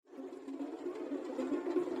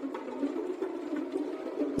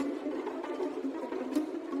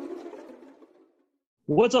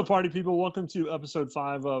What's up, party people? Welcome to episode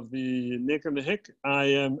 5 of the Nick and the Hick. I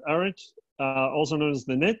am Eric, also known as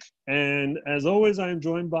the Nick, and as always, I am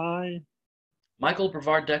joined by Michael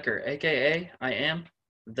Brevard Decker, aka I am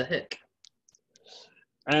the Hick.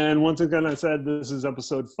 And once again, I said this is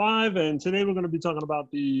episode 5, and today we're going to be talking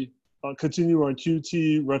about the continue our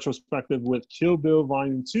QT retrospective with Kill Bill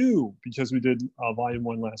Volume 2, because we did Volume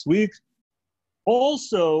 1 last week.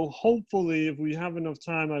 Also, hopefully, if we have enough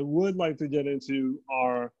time, I would like to get into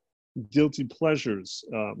our guilty pleasures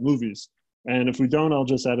movies. And if we don't, I'll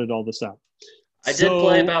just edit all this out. I did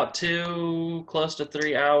play about close to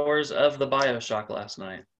 3 hours of the BioShock last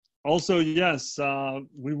night. Also, yes,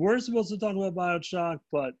 we were supposed to talk about BioShock,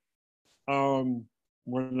 but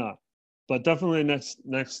we're not. But definitely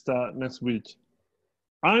next week.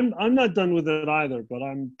 I'm not done with it either, but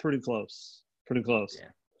I'm pretty close. Pretty close. Yeah.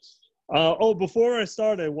 Before I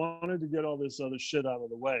start, I wanted to get all this other shit out of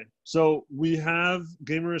the way. So we have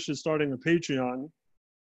Gamerish is starting a Patreon.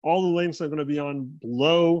 All the links are going to be on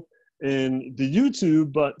below in the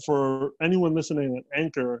YouTube, but for anyone listening at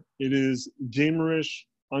Anchor, it is Gamerish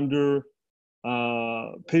under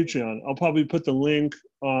Patreon. I'll probably put the link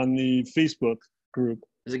on the Facebook group.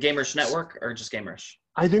 Is it Gamerish Network or just Gamerish?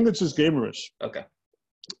 I think it's just Gamerish. Okay.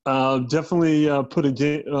 Definitely put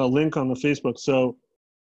a link on the Facebook. So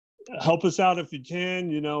help us out if you can.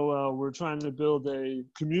 We're trying to build a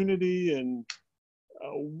community, and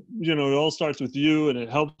it all starts with you, and it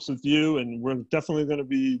helps with you, and we're definitely going to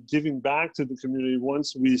be giving back to the community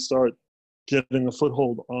once we start getting a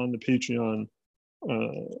foothold on the Patreon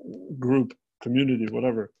group, community,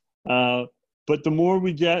 whatever. But the more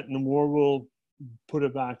we get, and the more we'll put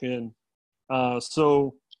it back in.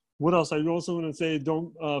 So what else? I also want to say,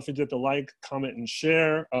 don't forget to like, comment, and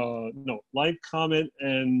share. Like, comment,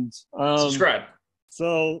 and subscribe.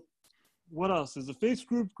 So what else? There's a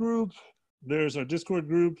Facebook group. There's our Discord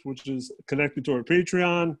group, which is connected to our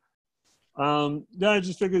Patreon. I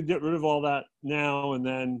just figured get rid of all that now, and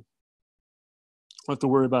then I'll have to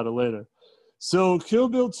worry about it later. So Kill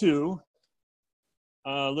Bill 2,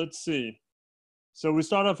 let's see. So we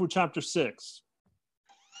start off with Chapter 6.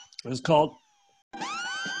 It's called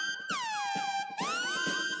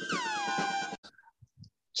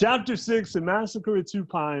Chapter 6, The Massacre at Two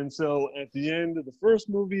Pines. So at the end of the first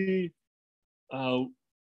movie,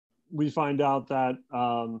 we find out that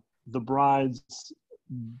the bride's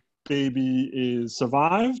baby is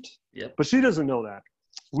survived. Yep. But she doesn't know that.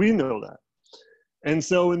 We know that. And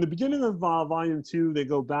so in the beginning of Volume 2, they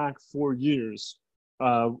go back 4 years.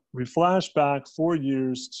 We flash back 4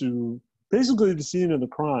 years to basically the scene of the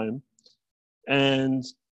crime. And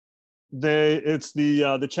it's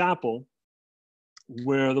the chapel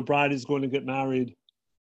where the bride is going to get married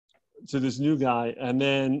to this new guy. And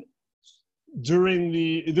then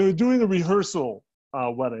they're doing a rehearsal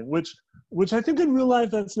wedding, which I think in real life,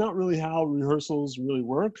 that's not really how rehearsals really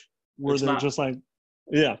work, where they're just like,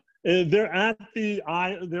 yeah. They're at the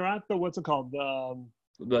what's it called?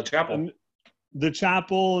 The chapel. The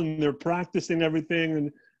chapel, and they're practicing everything, and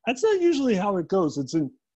that's not usually how it goes.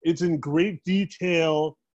 It's in great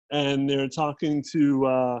detail, and they're talking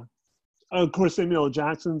to, of course, Samuel L.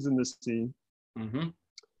 Jackson's in this scene,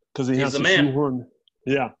 because he has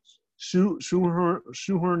to shoehorn,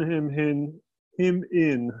 shoehorn him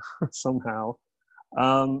in somehow,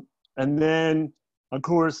 and then of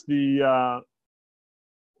course the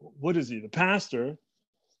pastor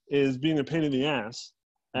is being a pain in the ass,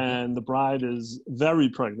 and the bride is very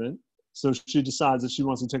pregnant, so she decides that she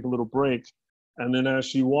wants to take a little break. And then as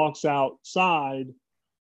she walks outside,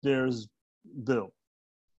 there's Bill.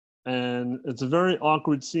 And it's a very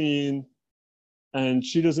awkward scene, and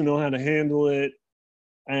she doesn't know how to handle it.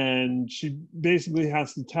 And she basically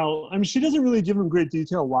has to she doesn't really give him great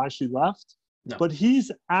detail why she left, but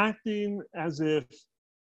he's acting as if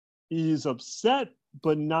he's upset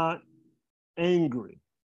but not angry,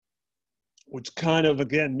 which kind of,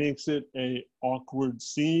 again, makes it a awkward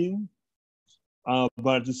scene.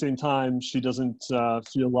 But at the same time, she doesn't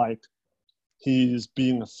feel like he's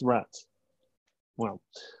being a threat. Well,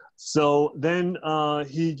 so then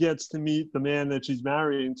he gets to meet the man that she's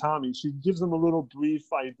marrying, Tommy. She gives him a little brief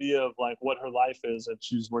idea of like what her life is, that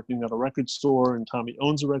she's working at a record store, and Tommy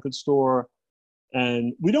owns a record store.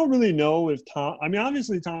 And we don't really know if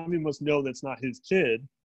obviously Tommy must know that's not his kid,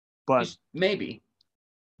 but maybe.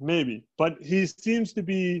 But he seems to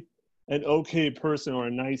be an okay person, or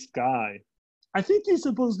a nice guy. I think he's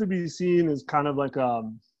supposed to be seen as kind of like a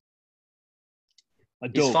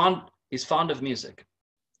dope. He's fond of music.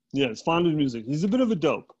 Yeah, he's fond of music. He's a bit of a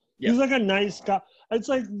dope. Yep. He's like a nice guy. It's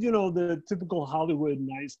like, the typical Hollywood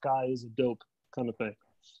nice guy is a dope kind of thing.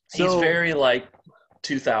 So, he's very like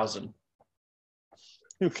 2000.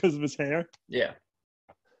 Because of his hair. Yeah.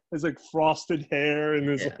 His like frosted hair and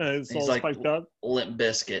his Yeah. it's He's all like spiked up. Limp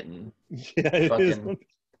Bizkit and Yeah, it is. fucking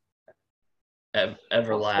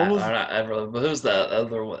Everlast. Almost. Not Ever, but who's the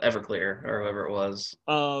other one? Everclear or whoever it was.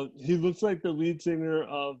 He looks like the lead singer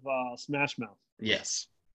of Smash Mouth. Yes.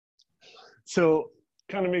 So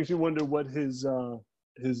kind of makes you wonder what his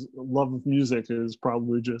love of music is.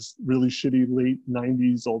 Probably just really shitty late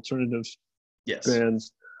 '90s alternative Yes.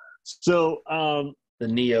 bands. So the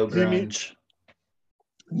neo grunge.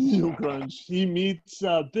 Neo grunge. He meets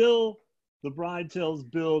Bill. The bride tells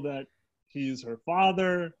Bill that he's her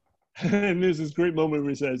father, and there's this great moment where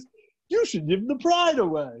he says, "You should give the bride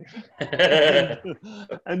away."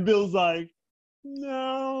 and Bill's like,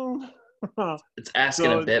 "No." It's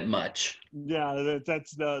asking a bit much. Yeah,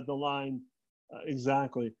 that's the line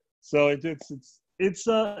exactly. So it's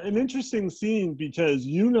an interesting scene because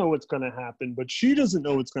you know what's going to happen, but she doesn't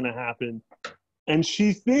know what's going to happen, and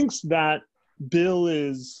she thinks that Bill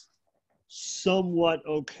is somewhat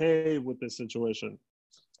okay with this situation.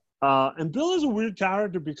 And Bill is a weird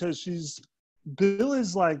character because Bill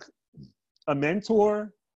is like a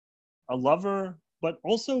mentor, a lover, but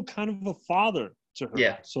also kind of a father to her.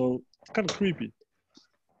 Yeah. So it's kind of creepy.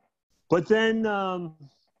 But then,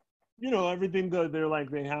 everything good. They're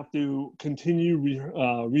like, they have to continue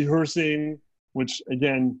rehearsing, which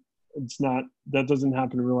again, that doesn't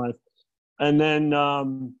happen in real life. And then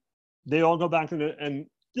they all go back and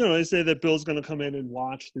they say that Bill's going to come in and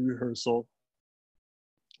watch the rehearsal.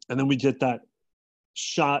 And then we get that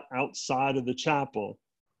shot outside of the chapel.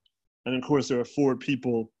 And of course, there are 4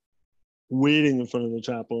 people waiting in front of the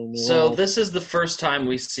chapel. And so this is the first time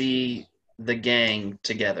we see the gang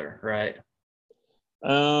together, right?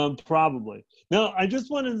 Probably. Now, I just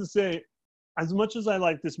wanted to say, as much as I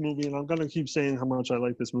like this movie, and I'm going to keep saying how much I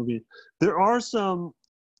like this movie, there are some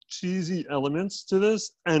cheesy elements to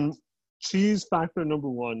this. And cheese factor number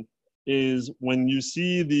 1 is when you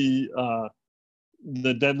see the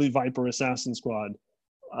Deadly Viper Assassin Squad,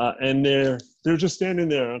 and they're just standing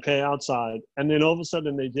there, okay, outside, and then all of a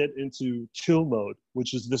sudden they get into chill mode,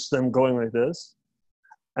 which is just them going like this,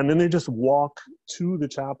 and then they just walk to the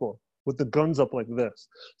chapel with the guns up like this.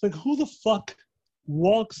 It's like, who the fuck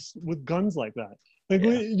walks with guns like that? Like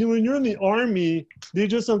when you're in the army, they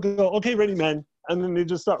just don't go, okay, ready, men, and then they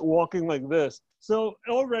just start walking like this. So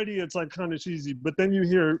already it's like kind of cheesy, but then you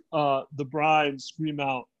hear the bride scream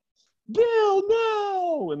out, "Bill,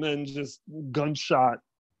 no!" and then just gunshot,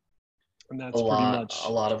 and that's pretty much a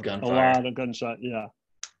lot of gunfire. A lot of gunshot, yeah.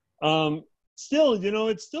 Still,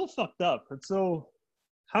 it's still fucked up. It's so.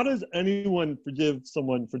 How does anyone forgive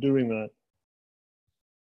someone for doing that?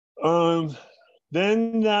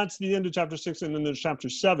 Then that's the end of chapter 6, and then there's chapter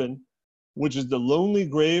 7, which is the lonely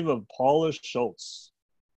grave of Paula Schultz.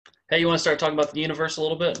 Hey, you want to start talking about the universe a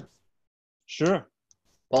little bit? Sure.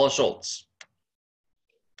 Paula Schultz.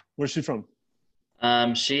 Where's she from?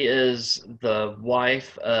 She is the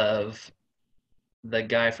wife of the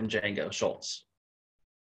guy from Django, Schultz.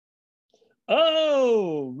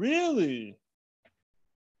 Oh, really?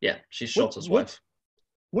 Yeah, she's Schultz's wife.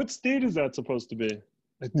 What state is that supposed to be?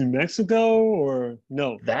 Like New Mexico or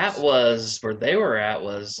no? That was where they were at.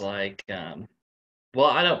 Was like, well,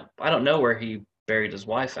 I don't know where he buried his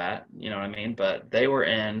wife at. You know what I mean? But they were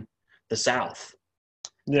in the South.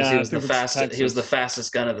 Yeah, he was the fastest. He was the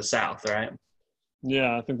fastest gun of the South, right?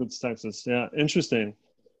 Yeah, I think it's Texas. Yeah, interesting.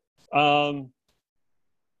 And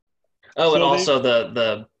also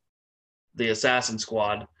the Assassin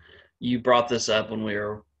Squad. You brought this up when we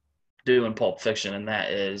were doing Pulp Fiction, and that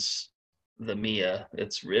is the Mia.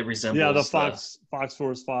 It resembles the Fox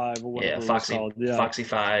Force 5 or whatever it's called. Yeah, Foxy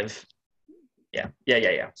 5. Yeah.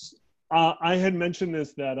 I had mentioned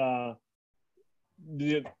this that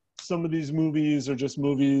some of these movies are just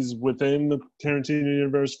movies within the Tarantino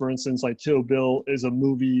universe. For instance, like Kill Bill is a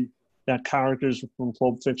movie that characters from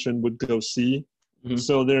Pulp Fiction would go see. Mm-hmm.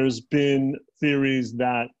 So there's been theories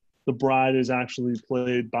that the bride is actually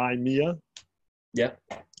played by Mia. Yeah.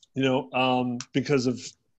 Because of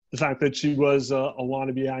the fact that she was a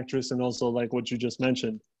wannabe actress, and also like what you just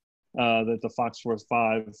mentioned, that the Fox Force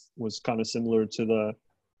 5 was kind of similar to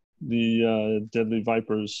the Deadly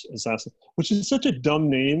Vipers assassin, which is such a dumb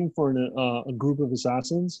name for a group of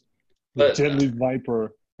assassins. But Deadly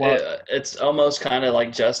Viper. It's almost kind of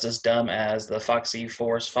like just as dumb as the Foxy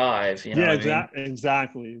Force 5. You know what I mean?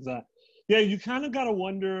 Exactly. Yeah, you kind of got to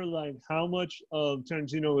wonder like how much of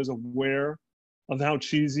Tarantino is aware of how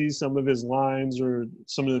cheesy some of his lines or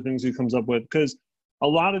some of the things he comes up with, because a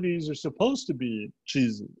lot of these are supposed to be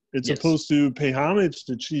cheesy. It's supposed to pay homage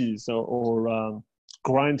to cheese or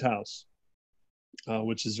Grindhouse.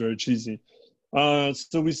 which is very cheesy.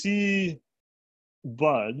 So we see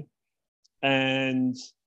Bud, and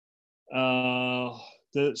so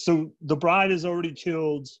the bride has already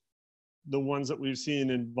killed the ones that we've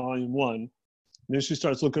seen in volume 1. And then she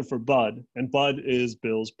starts looking for Bud, and Bud is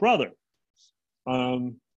Bill's brother.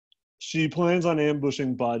 She plans on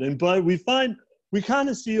ambushing Bud, and Bud, we kind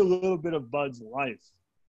of see a little bit of Bud's life.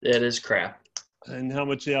 It is crap. And how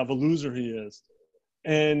much of a loser he is.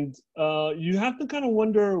 And you have to kind of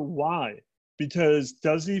wonder why. Because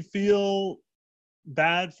does he feel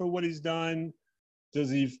bad for what he's done?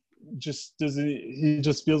 He just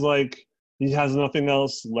feels like he has nothing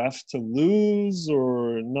else left to lose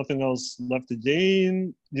or nothing else left to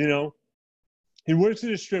gain? You know, he works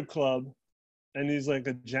at a strip club and he's like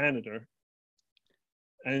a janitor.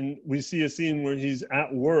 And we see a scene where he's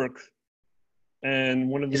at work and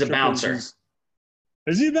one of the He's a bouncer.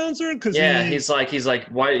 Is he a bouncer? Yeah, he's like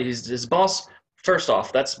why he's his boss. First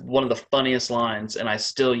off, that's one of the funniest lines, and I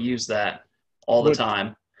still use that all the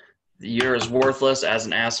time. You're as worthless as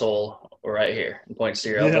an asshole right here, and points to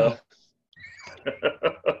your elbow. Yeah.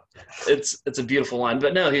 It's a beautiful line,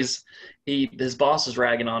 but no, his boss is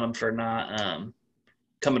ragging on him for not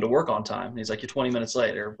coming to work on time. And he's like, "You're 20 minutes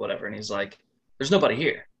late," or whatever, and he's like, "There's nobody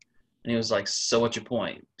here." And he was like, "So what's your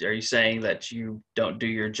point? Are you saying that you don't do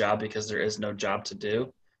your job because there is no job to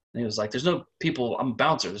do?" And he was like, "There's no people. I'm a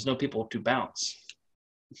bouncer. There's no people to bounce."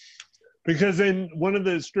 Because then one of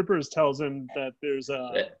the strippers tells him that there's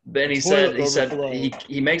a. Then he said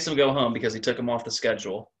he makes him go home because he took him off the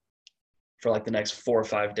schedule for like the next 4 or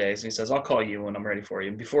 5 days. And he says, "I'll call you when I'm ready for you.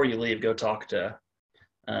 And before you leave, go talk to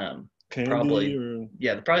probably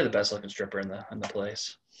the best looking stripper in the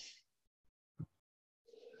place."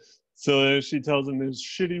 So she tells him there's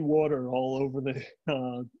shitty water all over the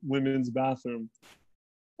women's bathroom.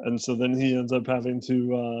 And so then he ends up having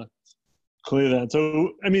to clear that.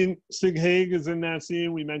 So, I mean, Sig Haig is in that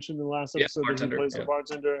scene. We mentioned in the last episode that he plays the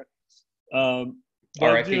bartender.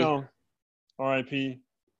 R.I.P. You know, R.I.P.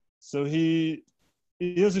 So he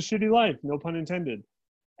has a shitty life, no pun intended.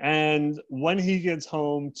 And when he gets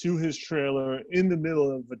home to his trailer in the middle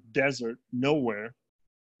of a desert, nowhere,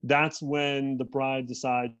 that's when the bride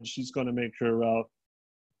decides she's going to make her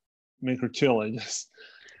kill, I guess.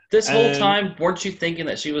 This whole time, weren't you thinking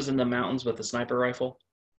that she was in the mountains with a sniper rifle?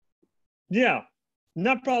 Yeah. And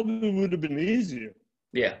that probably would have been easier.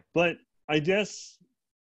 Yeah. But I guess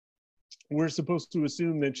we're supposed to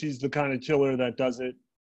assume that she's the kind of killer that does it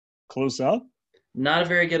close up. Not a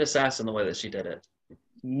very good assassin the way that she did it.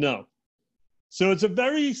 No. So it's a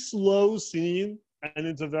very slow scene, and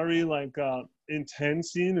it's a very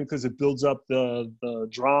intense scene because it builds up the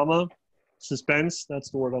drama, suspense.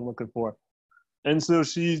 That's the word I'm looking for. And so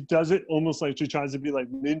she does it almost like she tries to be like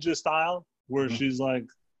ninja style, where she's like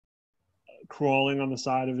crawling on the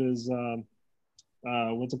side of his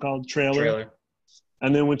what's it called, trailer.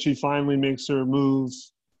 And then when she finally makes her move,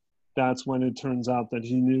 that's when it turns out that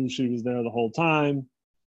he knew she was there the whole time,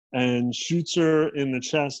 and shoots her in the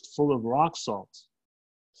chest full of rock salt,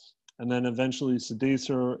 and then eventually sedates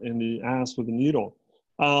her in the ass with a needle.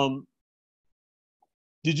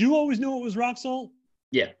 Did you always know it was rock salt?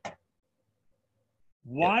 Yeah.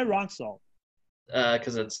 Why rock salt?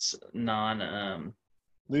 Because it's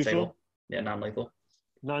lethal. Yeah, non-lethal.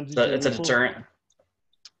 Non-lethal. It's a deterrent.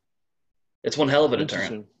 It's one hell of a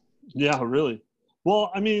deterrent. Yeah, really.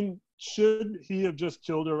 Well, I mean, should he have just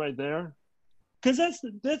killed her right there? Because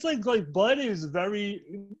that's like Bud is very.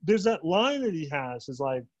 There's that line that he has is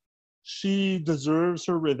like, she deserves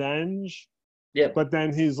her revenge. Yeah. But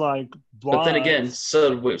then he's like, but then again,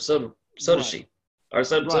 so does she, or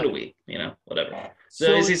so do we. You know, whatever.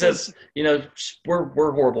 So he says, you know,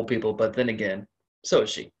 we're horrible people, but then again, so is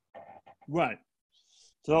she. Right.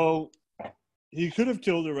 So he could have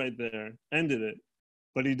killed her right there, ended it,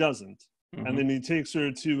 but he doesn't. Mm-hmm. And then he takes her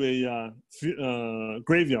to a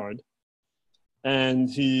graveyard, and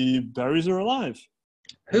he buries her alive.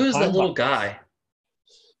 Who's that little guy?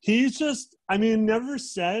 He's just, I mean, never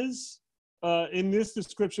says. In this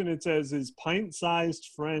description, it says his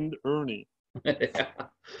pint-sized friend Ernie. That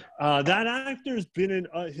actor's been in,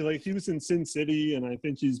 he was in Sin City, and I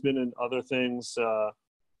think he's been in other things,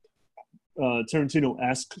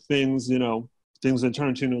 Tarantino-esque things, you know, things that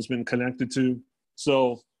Tarantino's been connected to.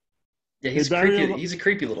 So, yeah, he's creepy. He's a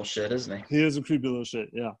creepy little shit, isn't he? He is a creepy little shit,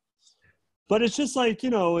 yeah. But it's just like, you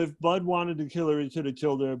know, if Bud wanted to kill her, he could have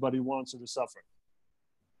killed her, but he wants her to suffer.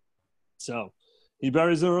 So he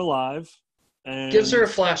buries her alive. And gives her a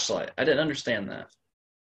flashlight. I didn't understand that.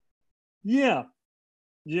 Yeah.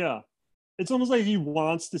 Yeah. It's almost like he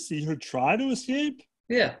wants to see her try to escape.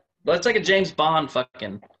 Yeah. But it's like a James Bond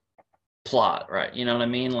fucking plot, right? You know what I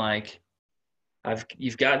mean? Like,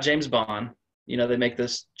 you've got James Bond. You know, they make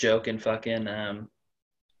this joke in fucking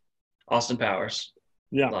Austin Powers.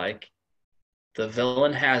 Yeah. Like, the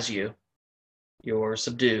villain has you, you're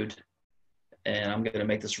subdued, and I'm going to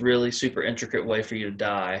make this really super intricate way for you to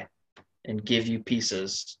die and give you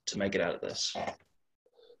pieces to make it out of this.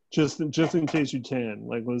 Just in case you can.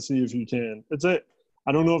 Like, let's see if you can.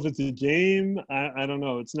 I don't know if it's a game. I don't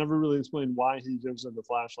know. It's never really explained why he gives her the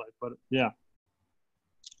flashlight, but yeah.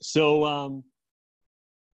 So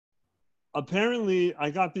apparently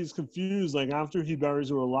I got these confused. Like, after he buries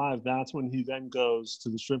her alive, that's when he then goes to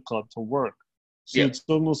the strip club to work. So It's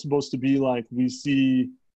almost supposed to be like we see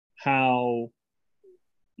how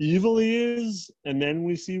evil he is, and then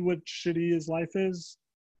we see what shitty his life is.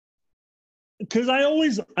 Because I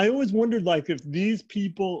always wondered, like, if these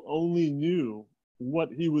people only knew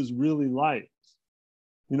what he was really like,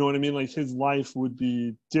 you know what I mean? Like, his life would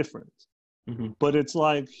be different. Mm-hmm. But it's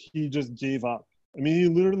like he just gave up. I mean, he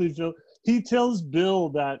literally he tells Bill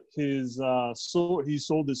that his sword, he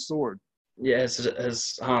sold his sword. Yeah,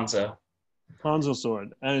 his Hanzo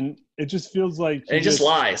sword, and it just feels like he just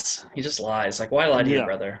lies. He just lies. Like, why lie to your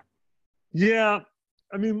brother? Yeah,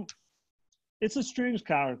 I mean, it's a strange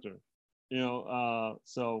character, you know.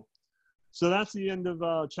 So that's the end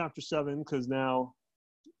of chapter 7. Because now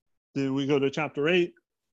we go to chapter 8,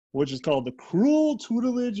 which is called "The Cruel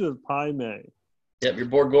Tutelage of Pai Mei." Yep, your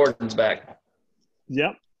boy Gordon's back.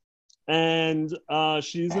 Yep, and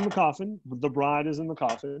she's in the coffin. The bride is in the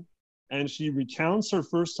coffin. And she recounts her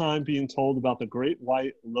first time being told about the great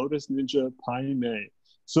white lotus ninja Pai Mei.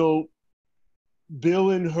 So Bill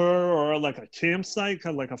and her are like a campsite,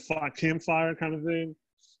 kind of like a campfire kind of thing.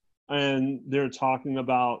 And they're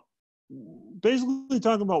basically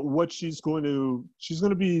talking about what she's going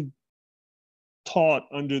to be taught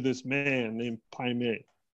under this man named Pai Mei.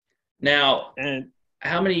 Now, and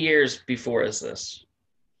how many years before is this?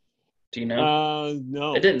 Do you know?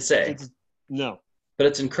 No. It didn't say. No. But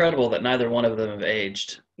it's incredible that neither one of them have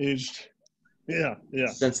aged. Yeah.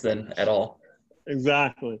 Since then at all.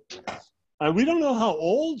 Exactly. We don't know how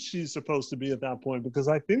old she's supposed to be at that point, because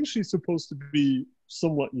I think she's supposed to be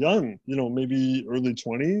somewhat young, you know, maybe early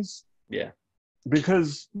 20s. Yeah.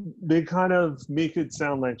 Because they kind of make it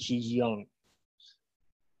sound like she's young.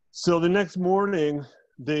 So the next morning,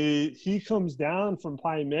 he comes down from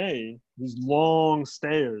Pai Mei, these long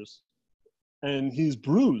stairs, and he's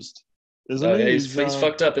bruised. Isn't he? He's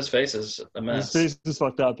fucked up. His face is a mess. His face is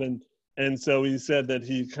fucked up, and so he said that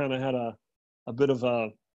he kind of had a bit of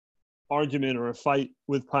a argument or a fight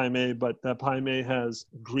with Pai Mei, but that Pai Mei has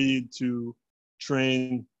agreed to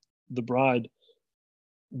train the bride.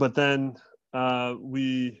 But then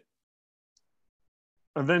we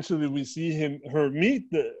eventually see her meet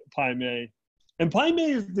the Pai Mei, and Pai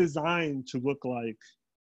Mei is designed to look like,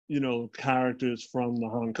 you know, characters from the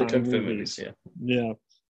Hong Kong movies. Yeah.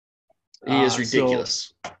 He is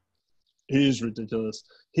ridiculous. He is ridiculous.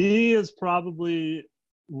 He is probably,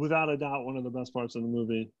 without a doubt, one of the best parts of the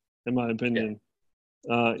movie, in my opinion.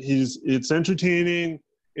 Yeah. It's entertaining.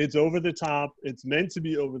 It's over the top. It's meant to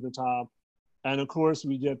be over the top. And of course,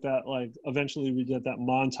 we get that, like, eventually we get that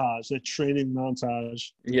montage, that training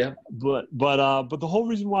montage. Yeah. But the whole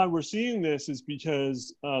reason why we're seeing this is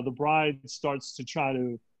because the bride starts to try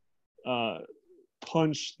to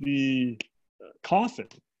punch the coffin.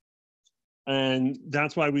 And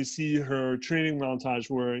that's why we see her training montage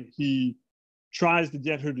where he tries to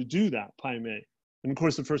get her to do that, Pai Mei. And of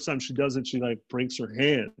course, the first time she does it, she like breaks her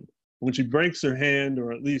hand. When she breaks her hand,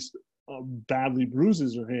 or at least badly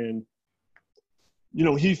bruises her hand, you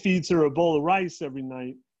know, he feeds her a bowl of rice every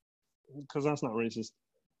night, because that's not racist.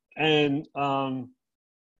 And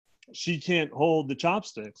she can't hold the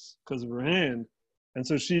chopsticks because of her hand. And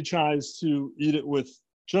so she tries to eat it with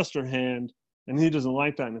just her hand. And he doesn't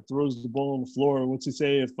like that, and it throws the bowl on the floor. What's he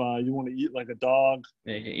say? If you want to eat like a dog,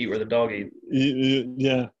 yeah, you can eat where the dog eats.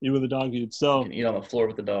 Eat where the dog eats. So you can eat on the floor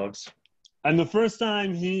with the dogs. And the first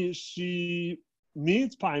time she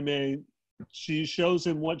meets Pai Mei, she shows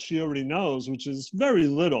him what she already knows, which is very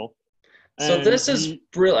little. So this is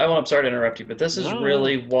really, I'm sorry to interrupt you, but this is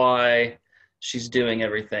really why she's doing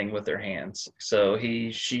everything with her hands. So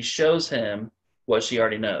she shows him what she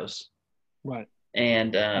already knows. Right.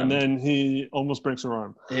 And then he almost breaks her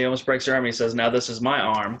arm. He almost breaks her arm. He says, now this is my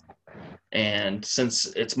arm. And since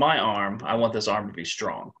it's my arm, I want this arm to be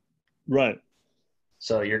strong. Right.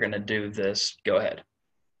 So you're going to do this. Go ahead.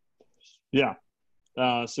 Yeah.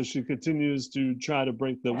 So she continues to try to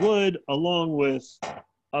break the wood, along with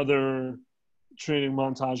other training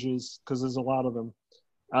montages, because there's a lot of them.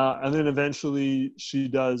 And then eventually she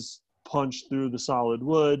does punch through the solid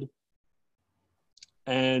wood.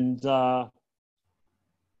 And I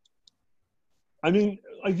mean,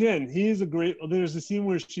 again, he's a great. There's a scene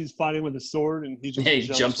where she's fighting with a sword, and he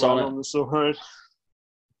just jumps right on the sword.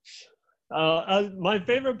 My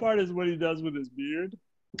favorite part is what he does with his beard.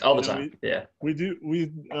 All the time. We do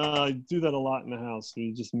that a lot in the house.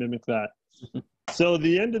 We just mimic that. So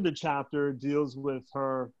the end of the chapter deals with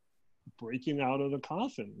her breaking out of the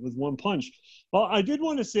coffin with one punch. Well, I did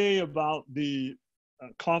want to say about the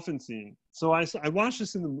coffin scene. So I watched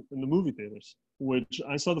this in the movie theaters, which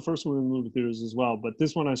I saw the first one in the movie theaters as well, but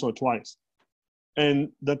this one I saw twice. And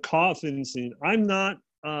the coffin scene, I'm not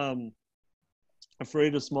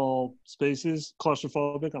afraid of small spaces,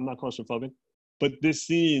 claustrophobic. I'm not claustrophobic. But this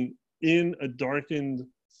scene in a darkened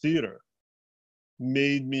theater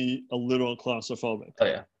made me a little claustrophobic. Oh,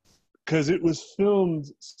 yeah. Because it was filmed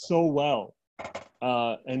so well.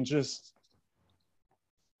 And just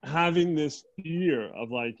having this fear of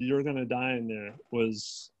like, you're going to die in there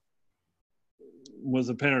was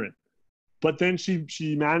apparent. But then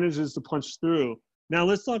she manages to punch through. Now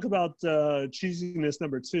let's talk about cheesiness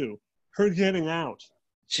number 2. Her getting out.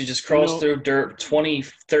 She just crawls through dirt, 20,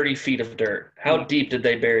 30 feet of dirt. How deep did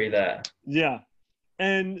they bury that? Yeah.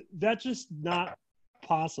 And that's just not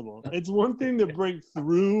possible. It's one thing to break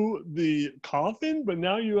through the coffin, but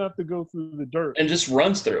now you have to go through the dirt. And just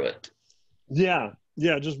runs through it. Yeah.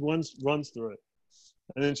 Yeah, just runs through it.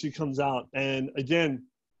 And then she comes out. And again,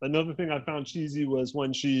 another thing I found cheesy was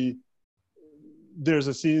when there's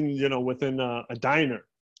a scene, within a diner.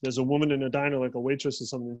 There's a woman in a diner, like a waitress or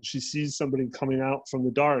something. She sees somebody coming out from the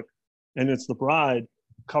dark, and it's the bride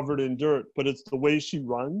covered in dirt. But it's the way she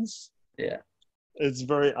runs. Yeah, it's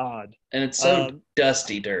very odd. And it's so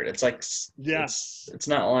dusty dirt. It's like it's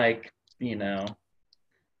not like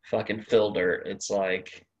fucking fill dirt. It's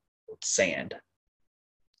like sand.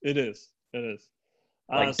 It is.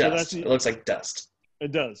 Like dust. It looks like dust.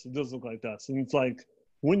 It does. It does look like dust, and it's like.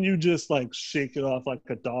 Wouldn't you just like shake it off like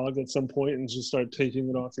a dog at some point and just start taking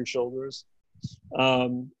it off your shoulders?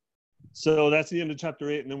 So that's the end of chapter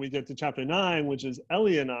 8. And then we get to chapter 9, which is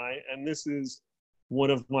Ellie and I. And this is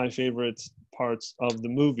one of my favorite parts of the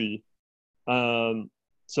movie.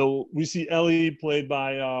 So we see Ellie played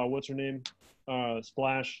by, what's her name?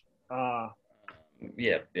 Splash.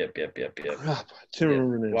 Yep. Crap, I can't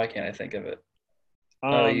remember her name. Why can't I think of it?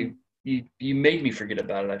 You made me forget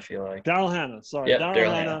about it, I feel like. Daryl Hannah, sorry. Yep,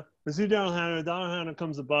 Daryl Hannah. We see Daryl Hannah. Daryl Hannah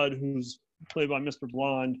comes to Bud, who's played by Mr.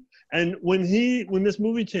 Blonde. And when this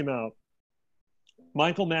movie came out,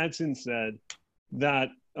 Michael Madsen said that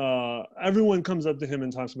everyone comes up to him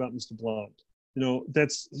and talks about Mr. Blonde.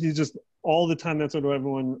 He's just all the time, that's what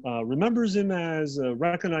everyone remembers him as,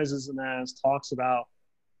 recognizes him as, talks about.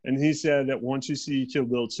 And he said that once you see Kill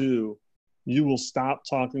Bill 2, you will stop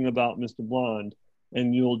talking about Mr. Blonde.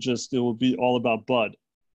 And it will be all about Bud.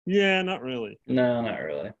 Yeah, not really. No, not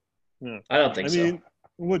really. No. I don't think so. I mean,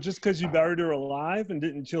 what, just because you buried her alive and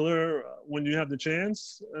didn't kill her when you had the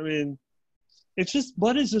chance? I mean, it's just,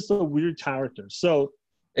 Bud is just a weird character. So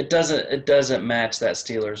it doesn't match that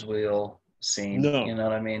Steelers wheel scene. No. You know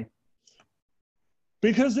what I mean?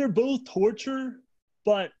 Because they're both torture,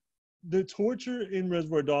 but the torture in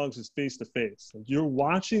Reservoir Dogs is face to face. You're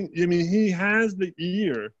watching, I mean, he has the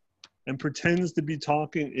ear and pretends to be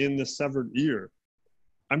talking in the severed ear.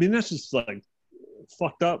 I mean, that's just like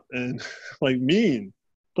fucked up and like mean.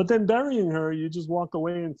 But then burying her, you just walk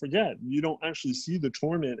away and forget. You don't actually see the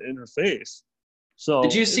torment in her face. So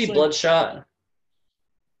did you see Bloodshot?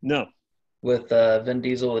 No. With Vin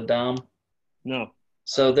Diesel with Dom? No.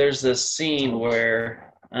 So there's this scene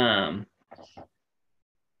where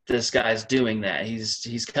this guy's doing that.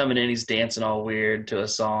 He's coming in, he's dancing all weird to a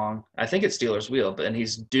song. I think it's Steelers Wheel, but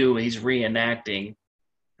he's reenacting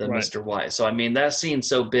the right. Mr. White. So I mean, that scene's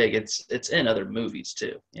so big. It's in other movies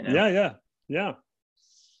too. Yeah.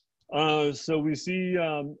 So we see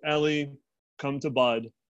Ellie come to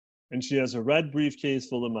Bud, and she has a red briefcase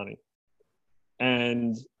full of money,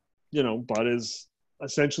 and Bud is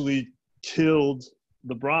essentially killed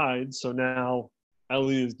the bride. So now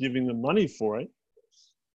Ellie is giving them money for it.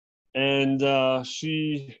 And Beatrice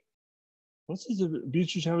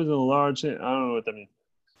Chavez in a large, I don't know what that means.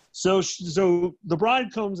 So the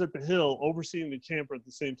bride comes at the hill, overseeing the camper at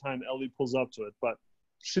the same time Ellie pulls up to it, but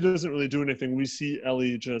she doesn't really do anything. We see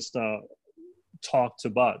Ellie just talk to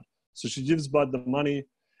Bud. So she gives Bud the money,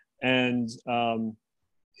 and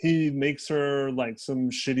he makes her like some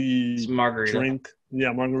shitty drink.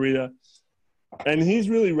 Yeah, margarita. And he's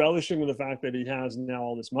really relishing with the fact that he has now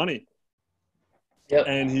all this money. Yep.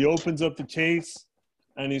 And he opens up the case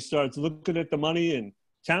and he starts looking at the money and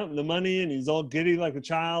counting the money, and he's all giddy like a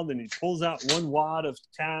child, and he pulls out one wad of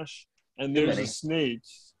cash and Too there's a many. snake.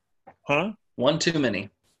 Huh? One too many.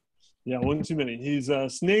 Yeah, one too many. He's a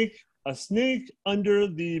snake under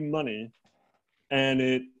the money, and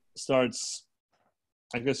it starts,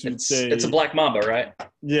 I guess you'd It's a say, black mamba, right?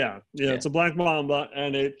 yeah, Yeah. it's a black mamba,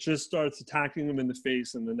 and it just starts attacking him in the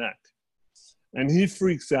face and the neck. And he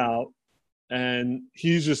freaks out, and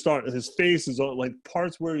he's just starting, his face is like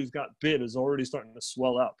parts where he's got bit is already starting to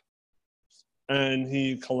swell up. And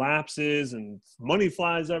he collapses, and money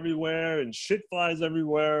flies everywhere, and shit flies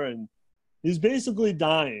everywhere, and he's basically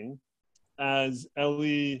dying as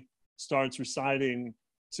Ellie starts reciting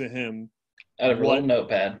to him Out of her little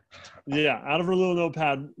notepad. Yeah, out of her little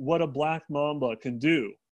notepad, what a black mamba can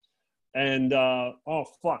do. And oh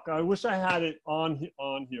fuck, I wish I had it on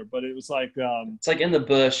here, but it was like it's like in the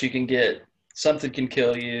bush you can get something can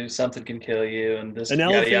kill you, and this an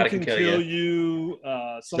yada elephant yada can kill kill you. you.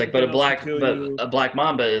 It's like, Something else can kill but you. a black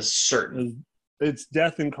mamba is certain. It's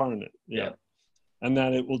death incarnate. Yeah. And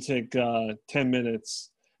that it will take 10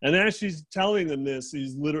 minutes. And as she's telling him this,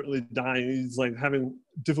 he's literally dying. He's like having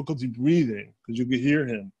difficulty breathing because you could hear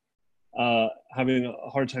him having a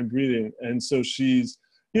hard time breathing. And so she's,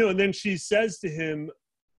 and then she says to him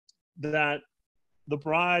that the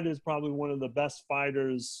bride is probably one of the best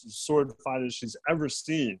sword fighters she's ever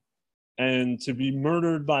seen. And to be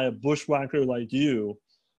murdered by a bushwhacker like you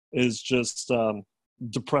is just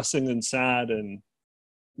depressing and sad and,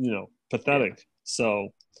 pathetic. Yeah. So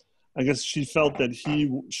I guess she felt that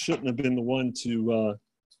he shouldn't have been the one to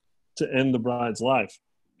end the bride's life.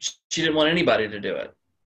 She didn't want anybody to do it.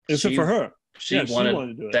 Except for her. She wanted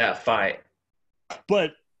to do it. That fight.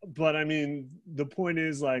 But I mean, the point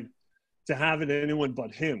is like to have it anyone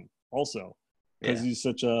but him also because he's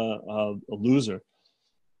such a loser.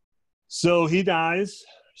 So he dies.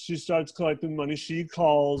 She starts collecting money. She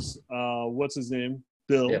calls, what's his name?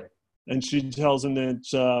 Bill. Yep. And she tells him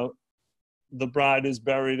that the bride is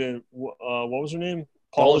buried in, what was her name?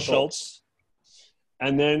 Paula Schultz.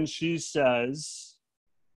 And then she says,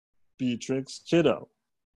 Beatrix Kiddo.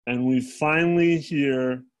 And we finally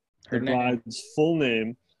hear the bride's full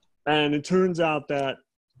name. And it turns out that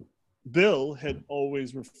Bill had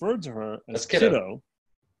always referred to her as Kiddo,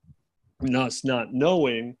 us not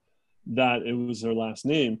knowing that it was her last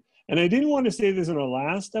name. And I didn't want to say this in our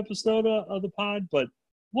last episode of the pod, but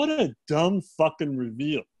what a dumb fucking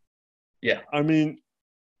reveal. Yeah. I mean,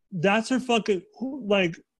 that's her fucking,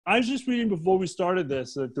 like, I was just reading before we started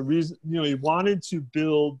this that the reason, he wanted to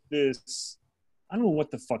build this, I don't know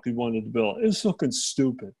what the fuck he wanted to build. It was fucking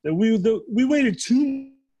stupid. That we waited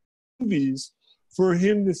 2 movies for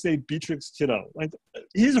him to say Beatrix Kiddo. Like,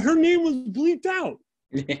 her name was bleeped out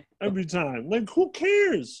every time. Like, who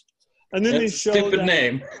cares? And then That's they show stupid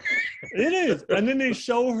name. It is. And then they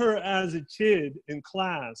show her as a kid in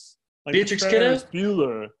class. Like Beatrix Kiddo?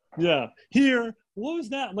 Bueller. Yeah. Here, what was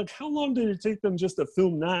that? Like, how long did it take them just to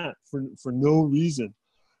film that for no reason?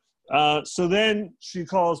 So then she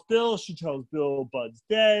calls Bill. She tells Bill Bud's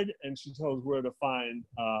dead, and she tells where to find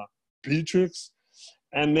Beatrix.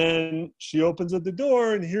 And then she opens up the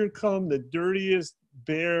door, and here come the dirtiest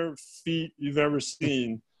bare feet you've ever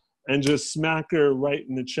seen, and just smack her right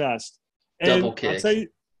in the chest. And double kick. I'll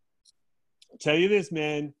tell you this,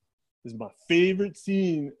 man. This is my favorite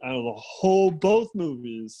scene out of both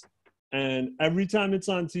movies. And every time it's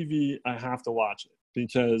on TV, I have to watch it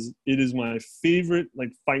because it is my favorite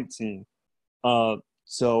fight scene.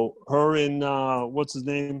 So her and what's his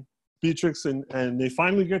name, Beatrix, and they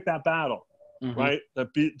finally get that battle, right?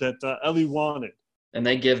 That Ellie wanted. And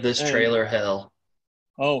they give this trailer hell.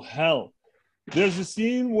 Oh hell! There's a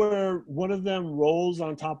scene where one of them rolls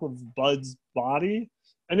on top of Bud's body,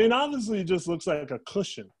 and it obviously just looks like a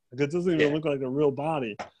cushion. Like it doesn't even look like a real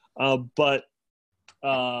body. But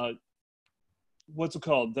what's it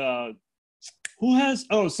called? Who has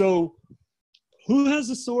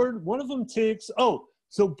the sword? One of them takes.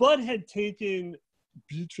 So Bud had taken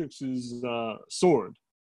Beatrix's sword,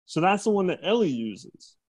 so that's the one that Ellie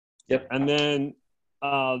uses. Yep. And then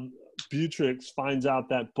Beatrix finds out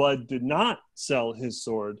that Bud did not sell his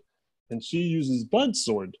sword, and she uses Bud's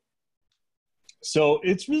sword. So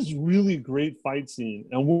it's this really great fight scene.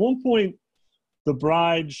 And at one point, the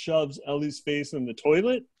bride shoves Ellie's face in the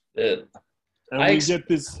toilet. And we get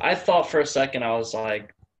this. I thought for a second, I was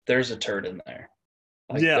like, there's a turd in there.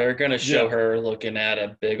 They're going to show her looking at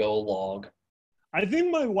a big old log. I think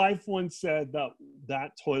my wife once said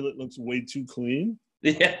that toilet looks way too clean.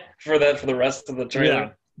 Yeah, for the rest of the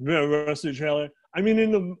trailer. Yeah, the rest of the trailer. I mean,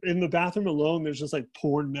 in the bathroom alone, there's just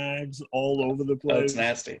porn mags all over the place. Oh, it's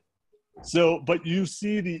nasty. So, but you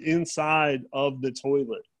see the inside of the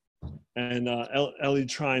toilet, and Ellie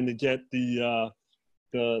trying to get the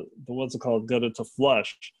the what's it called, get it to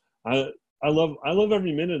flush. I love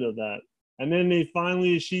every minute of that. And then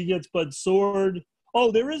she gets Bud's sword.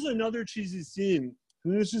 Oh, there is another cheesy scene.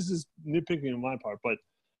 This is just nitpicking on my part, but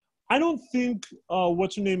I don't think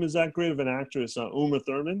what's her name is that great of an actress, Uma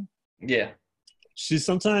Thurman. Yeah. She's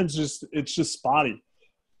sometimes it's just spotty.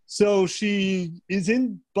 So she is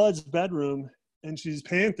in Bud's bedroom and she's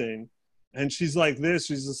panting and she's like this.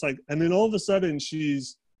 She's just like, and then all of a sudden she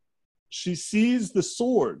sees the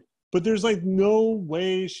sword, but there's like no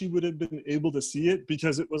way she would have been able to see it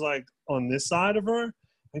because it was like on this side of her.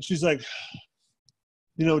 And she's like,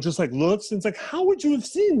 just like looks. And it's like, how would you have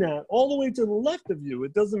seen that all the way to the left of you?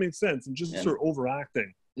 It doesn't make sense. And just her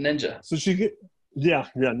overacting. Ninja. So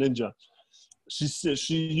ninja.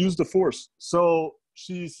 She used the force. So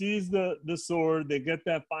she sees the sword. They get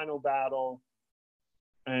that final battle.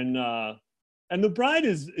 And the bride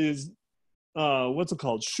is what's it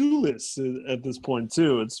called? Shoeless at this point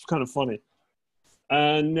too. It's kind of funny.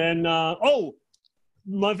 And then a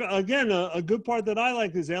good part that I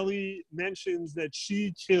like is Ellie mentions that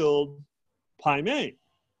she killed Pai Mei,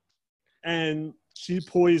 and she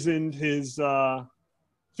poisoned his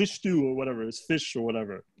fish stew or whatever, his fish or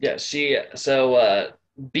whatever. Yeah,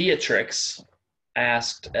 Beatrix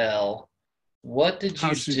asked Elle, "What did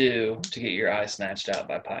you do to get your eye snatched out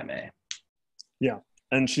by Pai Mei?" Yeah,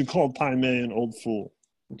 and she called Pai Mei an old fool.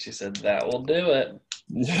 And she said, "That will do it."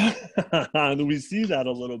 Yeah, and we see that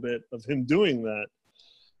a little bit of him doing that,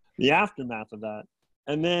 the aftermath of that.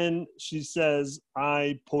 And then she says,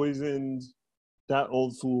 "I poisoned that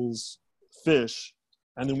old fool's fish."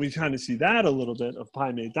 And then we kind of see that a little bit of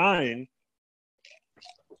Pai Mei dying.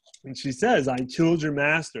 And she says, "I killed your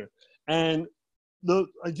master." And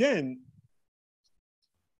again,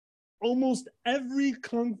 almost every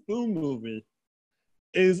Kung Fu movie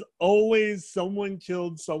is always someone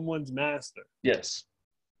killed someone's master. Yes.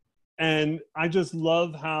 And I just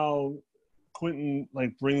love how Quentin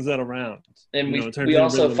brings that around. And we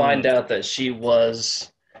also find out that she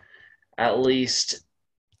was, at least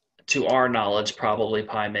to our knowledge, probably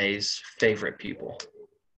Pai Mei's favorite pupil.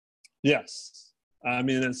 Yes. I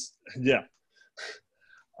mean,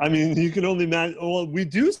 I mean, you can only imagine. Well, we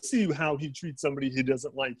do see how he treats somebody he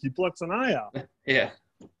doesn't like. He plucks an eye out. Yeah.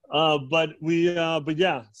 But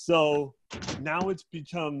yeah. So now it's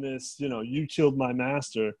become this, you killed my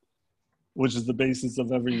master, which is the basis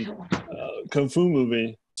of every Kung Fu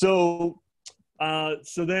movie. So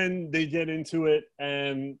then they get into it,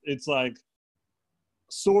 and it's like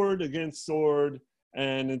sword against sword,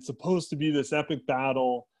 and it's supposed to be this epic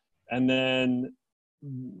battle, and then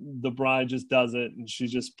the bride just does it, and she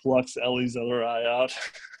just plucks Ellie's other eye out.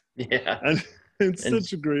 Yeah. And it's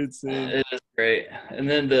such a great scene. It is great. And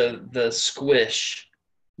then the squish.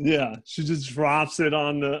 Yeah, she just drops it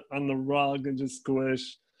on the rug and just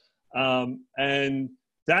squish. And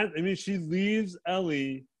that, I mean, she leaves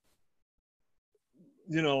Ellie,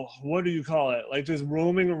 what do you call it? Like just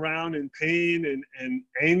roaming around in pain and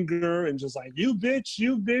anger and just like, you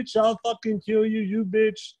bitch, I'll fucking kill you, you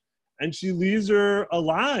bitch. And she leaves her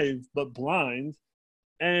alive, but blind.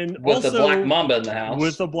 And with a black mamba in the house.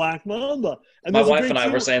 With a black mamba. And my wife and I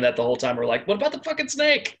were saying that the whole time. We're like, what about the fucking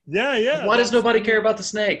snake? Yeah, yeah. Why does nobody care about the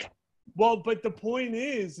snake? Well, but the point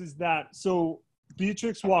is that, so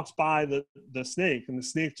Beatrix walks by the snake, and the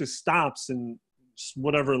snake just stops and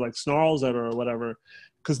whatever, snarls at her or whatever.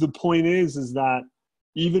 Because the point is that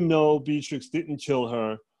even though Beatrix didn't kill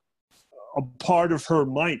her, a part of her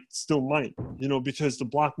still might, because the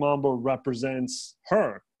Black Mamba represents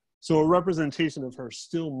her. So a representation of her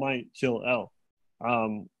still might kill Elle.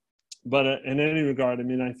 But in any regard, I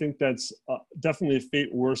mean, I think that's definitely a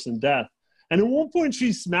fate worse than death. And at one point,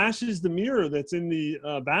 she smashes the mirror that's in the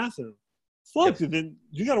bathroom. Fuck, then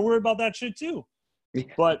you got to worry about that shit too.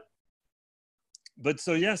 Yeah. But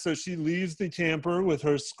so she leaves the camper with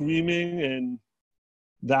her screaming, and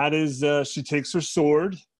that is, she takes her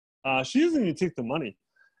sword. She doesn't even take the money.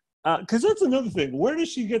 Because that's another thing. Where does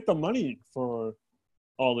she get the money for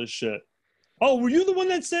all this shit? Oh, were you the one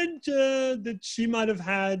that said that she might have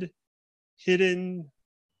had hidden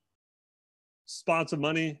spots of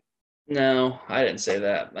money? No, I didn't say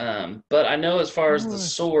that. But I know as far as the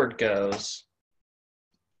sword goes,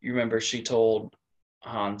 you remember she told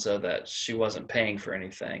Hanzo that she wasn't paying for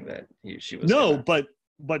anything, that she was. No,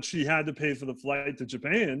 but she had to pay for the flight to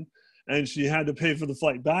Japan, and she had to pay for the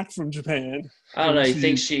flight back from Japan. I don't know. You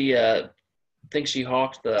think she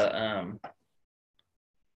hawked the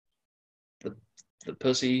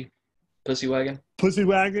pussy wagon? Pussy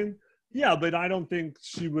wagon? Yeah, but I don't think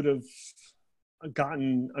she would have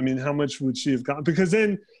gotten, I mean, how much would she have gotten? Because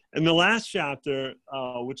then in the last chapter,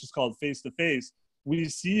 which is called Face to Face, we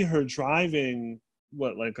see her driving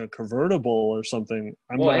like a convertible or something.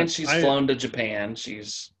 And she's flown to Japan.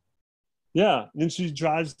 And she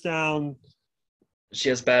drives down. She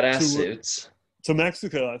has badass suits. To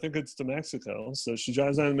Mexico. I think it's to Mexico. So she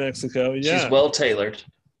drives down to Mexico. Yeah. She's well tailored.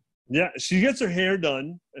 Yeah. She gets her hair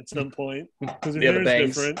done at some point because her hair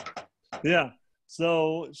is different. Yeah.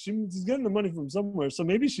 So she's getting the money from somewhere. So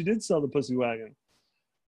maybe she did sell the pussy wagon.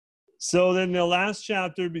 So then the last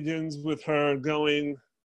chapter begins with her going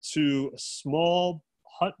to a small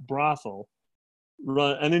hut brothel.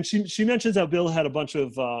 And then she mentions how Bill had a bunch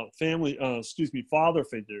of father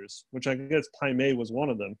figures, which I guess Pai Mei was one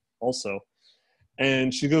of them also.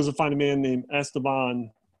 And she goes to find a man named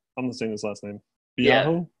Esteban. I'm not saying his last name.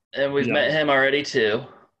 Biajo? Yeah, and we've met him already too,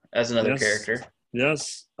 as another character.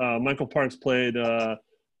 Yes. Michael Parks played the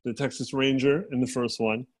Texas Ranger in the first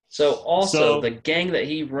one. So the gang that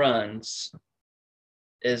he runs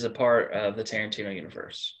is a part of the Tarantino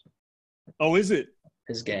universe. Oh, is it?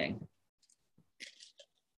 His gang.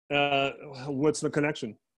 What's the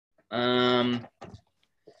connection?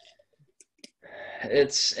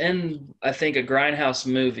 It's in, I think, a Grindhouse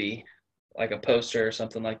movie, like a poster or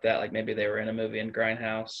something like that. Like maybe they were in a movie in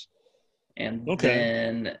Grindhouse. And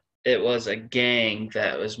then it was a gang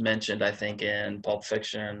that was mentioned, I think, in Pulp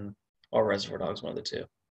Fiction or Reservoir Dogs, one of the two.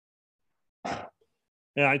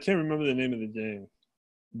 Yeah, I can't remember the name of the gang,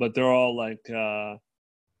 but they're all like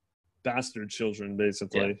bastard children,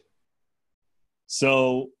 basically. Yeah.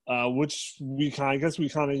 So, I guess we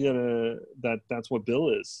kind of get that's what Bill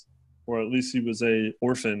is, or at least he was a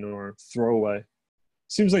orphan or throwaway.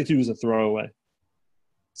 Seems like he was a throwaway.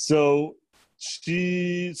 So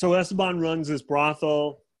Esteban runs this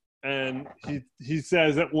brothel, and he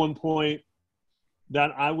says at one point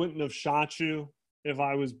that I wouldn't have shot you if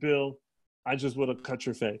I was Bill. I just would have cut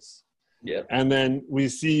your face. Yeah. And then we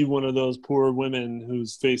see one of those poor women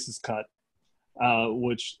whose face is cut,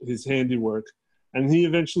 which his handiwork. And he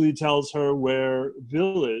eventually tells her where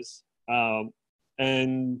Bill is.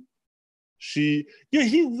 And he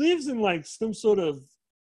lives in like some sort of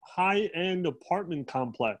high-end apartment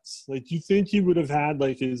complex. Like you think he would have had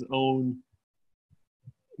like his own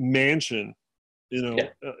mansion,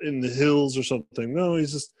 in the hills or something. No,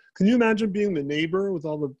 he's just, can you imagine being the neighbor with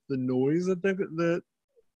all the noise that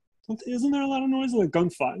isn't there a lot of noise like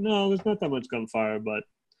gunfire? No, there's not that much gunfire, but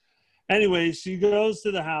anyway, she goes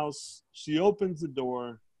to the house. She opens the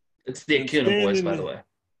door. It's the Acuna Boys, by the way.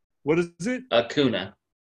 What is it? Acuna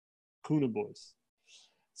Boys.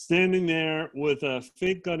 Standing there with a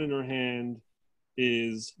fake gun in her hand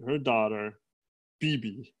is her daughter,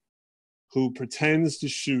 Bibi, who pretends to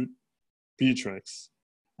shoot Beatrix.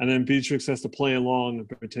 And then Beatrix has to play along and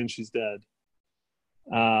pretend she's dead.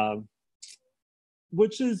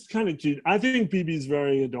 Which is kind of cute. I think Bibi's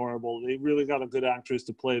very adorable. They really got a good actress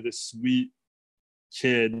to play this sweet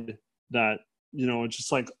kid that, it's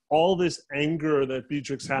just like all this anger that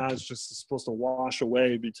Beatrix has just is supposed to wash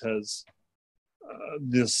away because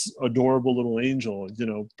this adorable little angel,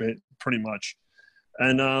 pretty much.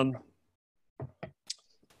 And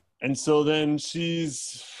so then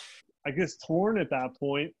she's, I guess, torn at that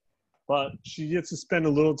point, but she gets to spend a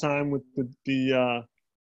little time with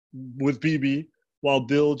with Bibi while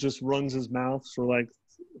Bill just runs his mouth for like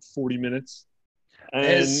 40 minutes. And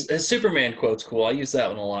his Superman quote's cool. I use that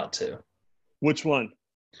one a lot too. Which one?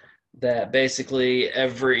 That basically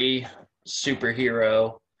every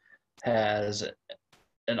superhero has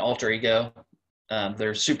an alter ego.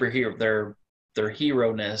 Their superhero, their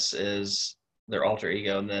hero-ness is their alter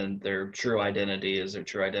ego, and then their true identity is their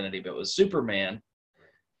true identity. But with Superman,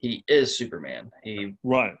 he is Superman.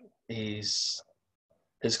 His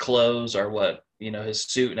clothes are what, his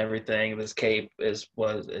suit and everything. His cape it's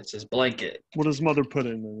his blanket. What his mother put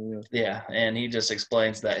in there. Yeah, and he just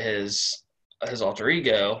explains that his alter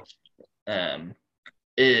ego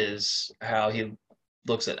is how he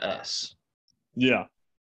looks at us. Yeah.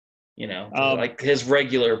 Like his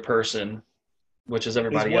regular person, which is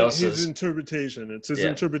everybody else's. His interpretation. It's his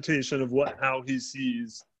interpretation of how he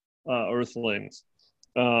sees Earthlings.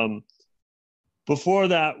 Before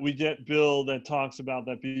that, we get Bill that talks about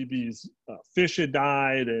that Bibi's fish had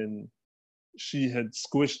died and she had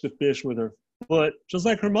squished the fish with her foot, just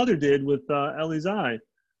like her mother did with Ellie's eye.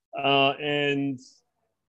 And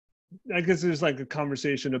I guess there's like a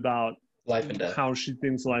conversation about life and death, how she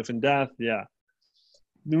thinks life and death. Yeah.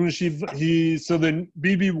 So then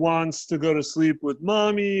Bibi wants to go to sleep with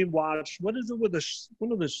mommy, watch, what is it with is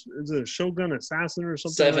it a Shogun Assassin or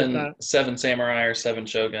something like that? 7 Samurai or 7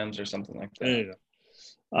 Shoguns or something like that. There you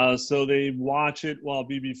go. So they watch it while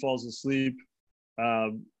Bibi falls asleep.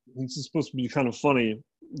 It's supposed to be kind of funny.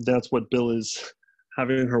 That's what Bill is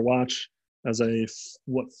having her watch as a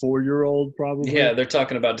 4-year-old probably. Yeah, they're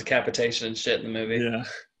talking about decapitation and shit in the movie. Yeah.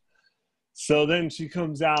 So then she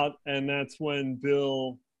comes out, and that's when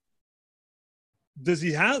Bill. Does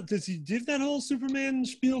he give that whole Superman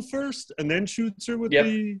spiel first, and then shoots her with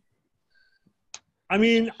the? I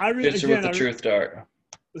mean, shoots her with the truth dart.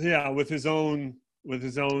 Yeah, with his own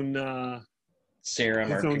serum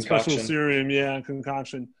his or own concoction. special serum,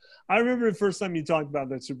 concoction. I remember the first time you talked about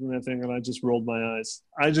that Superman thing, and I just rolled my eyes.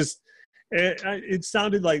 It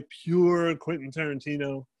sounded like pure Quentin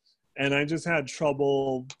Tarantino, and I just had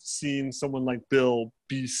trouble seeing someone like Bill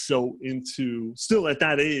be so into, still at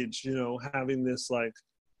that age, having this like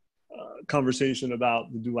conversation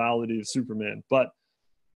about the duality of Superman. But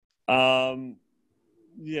the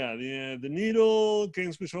needle,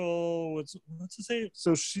 gains control. What's it say?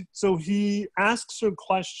 So he asks her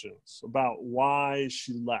questions about why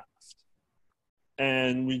she left,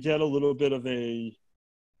 and we get a little bit of a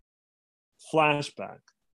flashback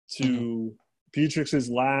to Beatrix's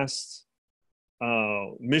last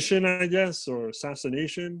mission, I guess, or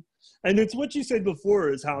assassination. And it's what you said before,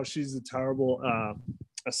 is how she's a terrible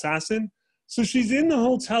assassin. So she's in the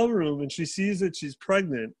hotel room and she sees that she's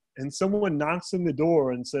pregnant, and someone knocks on the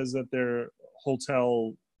door and says that they're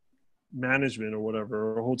hotel management or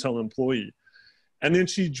whatever, or hotel employee. And then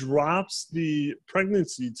she drops the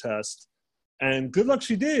pregnancy test, and good luck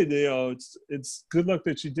she did. It's good luck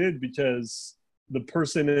that she did, because the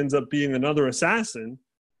person ends up being another assassin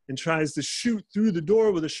and tries to shoot through the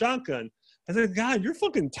door with a shotgun. I said, God, you're a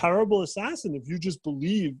fucking terrible assassin if you just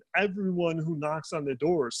believe everyone who knocks on the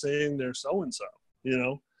door saying they're so-and-so,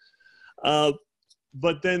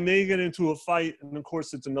 But then they get into a fight, and of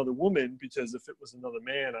course it's another woman, because if it was another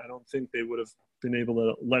man, I don't think they would have been able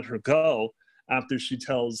to let her go after she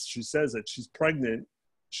says that she's pregnant.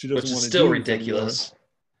 She doesn't want to. Which is still ridiculous.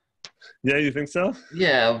 Yeah, you think so?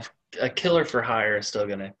 Yeah, a killer for hire is still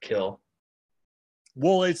gonna kill.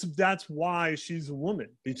 Well, that's why she's a woman,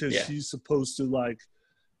 because she's supposed to like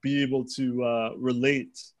be able to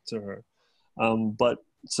relate to her. But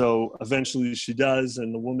so eventually she does,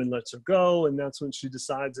 and the woman lets her go, and that's when she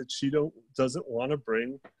decides that she doesn't want to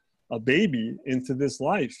bring a baby into this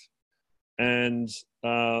life. And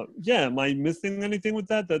am I missing anything with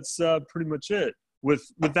that? That's pretty much it with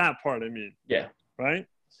that part. I mean, right?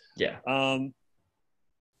 Yeah.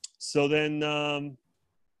 So then,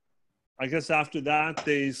 I guess after that,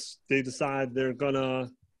 they decide they're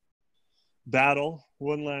gonna battle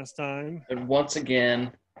one last time. And once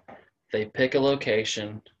again, they pick a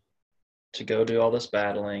location to go do all this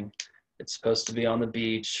battling. It's supposed to be on the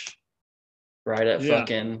beach, right at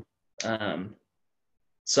fucking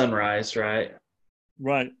sunrise, right?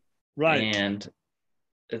 Right. And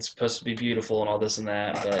it's supposed to be beautiful and all this and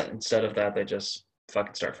that, but instead of that, they just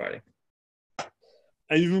fucking start fighting.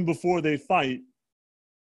 And even before they fight,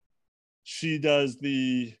 she does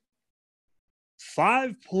the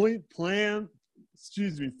 5-point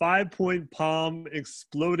palm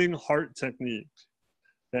exploding heart technique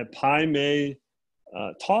that Pai Mei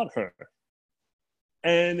taught her.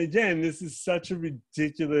 And again, this is such a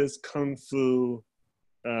ridiculous kung fu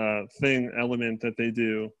element that they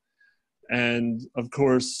do. And of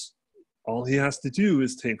course, all he has to do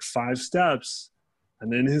is take 5 steps,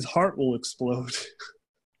 and then his heart will explode.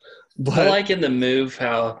 But I like in the move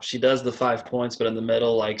how she does the 5 points, but in the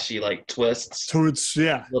middle, like she like twists towards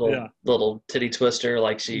little titty twister,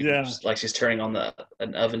 like she's turning on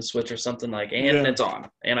an oven switch or something, like, and it's on,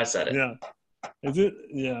 and I said it. Yeah, is it?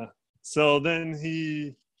 Yeah. So then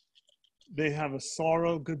they have a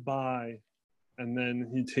sorrow goodbye, and then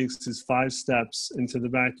he takes his 5 steps into the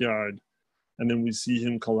backyard, and then we see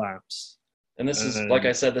him collapse. And this is, like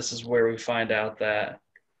I said, this is where we find out that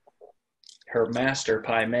her master,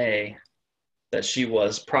 Pai Mei, that she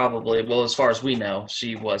was probably, well, as far as we know,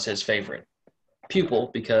 she was his favorite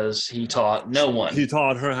pupil, because he taught no one. He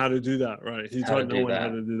taught her how to do that, right? He taught no one how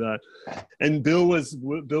to do that. And Bill was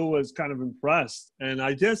kind of impressed, and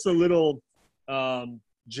I guess a little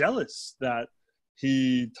jealous that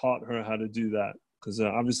he taught her how to do that, because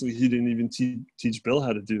obviously he didn't even teach Bill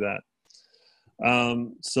how to do that.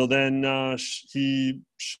 So then she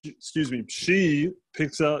gets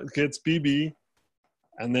BB,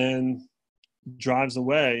 and then drives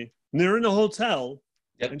away. And they're in the hotel,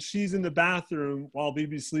 and she's in the bathroom while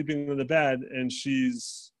BB's sleeping in the bed, and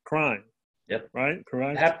she's crying. Yep. Right?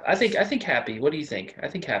 Correct? I think happy. What do you think? I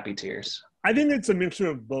think happy tears. I think it's a mixture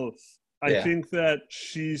of both. I think that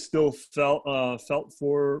she still felt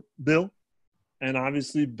for Bill, and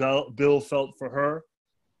obviously Bill felt for her.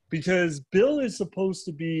 Because Bill is supposed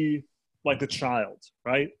to be like a child,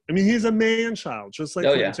 right? I mean, he's a man-child, just like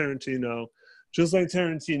Quentin Tarantino. just like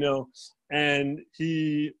Tarantino, and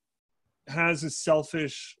he has a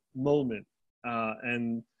selfish moment,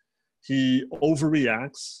 and he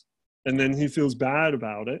overreacts, and then he feels bad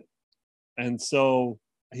about it, and so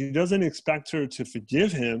he doesn't expect her to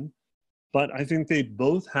forgive him, but I think they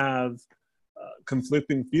both have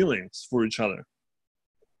conflicting feelings for each other.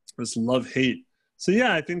 This love-hate. So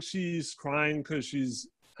yeah, I think she's crying because she's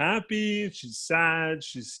happy, she's sad,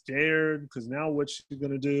 she's scared because now what's she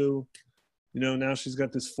gonna do? You know, now she's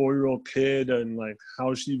got this 4-year-old kid, and like,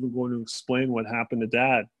 how is she even going to explain what happened to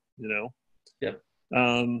dad? You know? Yep.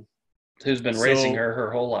 Um, Who's been raising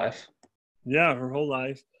her whole life? Yeah, her whole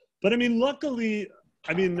life. But I mean, luckily,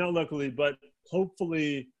 I mean, not luckily, but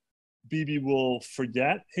hopefully, Bibi will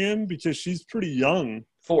forget him because she's pretty young.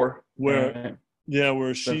 4. Where, Right. yeah, where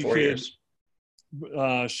It's been she 4 years.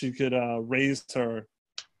 she could raise her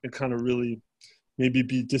and kind of really maybe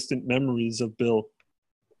be distant memories of Bill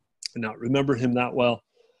and not remember him that well.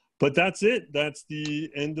 But that's it. That's the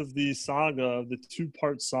end of the saga, the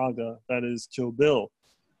 2-part saga that is Kill Bill.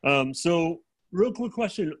 So, real quick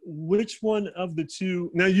question: which one of the two?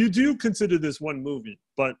 Now, you do consider this one movie,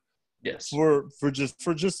 but Yes. For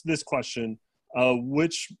just this question,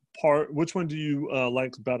 which one do you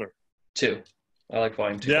like better? 2. I like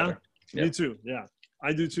Volume 2 Yeah, better. me too. Yeah,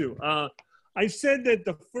 I do too. I said that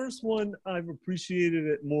the first one I've appreciated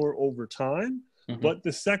it more over time, but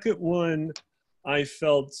the second one I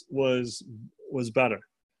felt was better.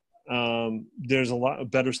 There's a lot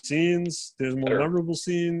of better scenes. There's more memorable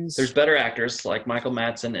scenes. There's better actors, like Michael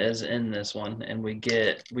Madsen is in this one, and we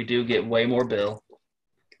do get way more Bill.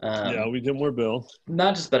 Yeah, we get more Bill.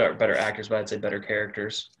 Not just better actors, but I'd say better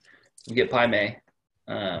characters. We get Pai Mei.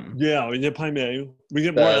 Yeah, we get Pai Mei. We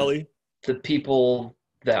get more Ellie. The people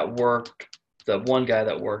that worked, the one guy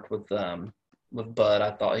that worked with Bud,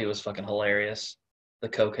 I thought he was fucking hilarious. The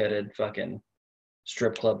coke-headed fucking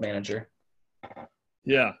strip club manager.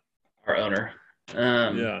 Yeah. Our owner.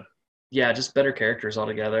 Yeah. Yeah, just better characters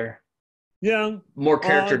altogether. Yeah. More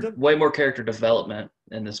way more character development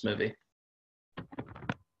in this movie.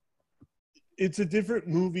 It's a different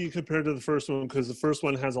movie compared to the first one because the first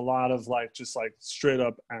one has a lot of just straight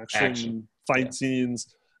up action fight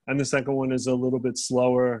scenes, and the second one is a little bit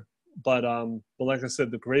slower. But like I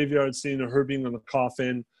said, the graveyard scene of her being on the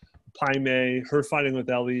coffin, Pai Mei, her fighting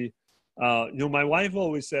with Ellie. My wife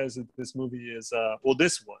always says that this movie is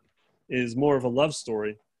this one is more of a love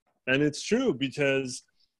story, and it's true because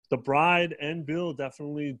the bride and Bill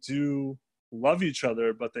definitely do love each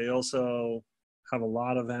other, but they also have a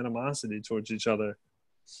lot of animosity towards each other.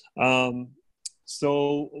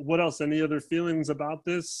 So what else? Any other feelings about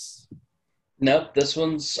this? Nope. This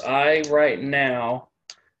one's, right now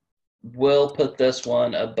will put this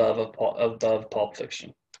one above Pulp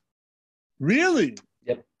Fiction. Really?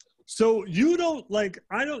 Yep. So you don't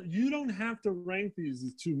you don't have to rank these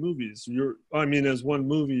as 2 movies. As one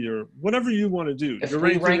movie or whatever you want to do. If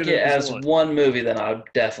we rank it as one movie, then I would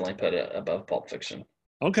definitely put it above Pulp Fiction.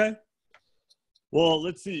 Okay. Well,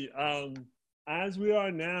 let's see. As we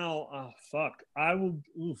are now,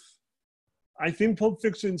 I think Pulp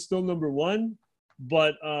Fiction is still number 1,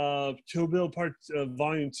 but Kill Bill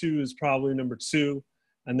Volume 2 is probably number 2,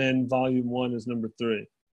 and then Volume 1 is number 3.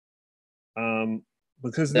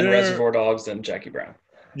 Because then Reservoir Dogs and Jackie Brown.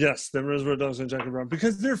 Yes, then Reservoir Dogs and Jackie Brown,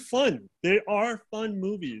 because they're fun. They are fun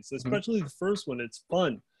movies, especially the first one. It's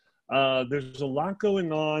fun. There's a lot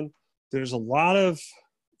going on. There's a lot of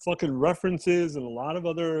fucking references and a lot of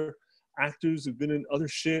other actors who've been in other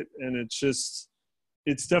shit, and it's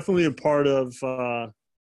definitely a part of the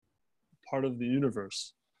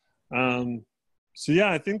universe. So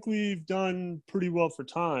yeah, I think we've done pretty well for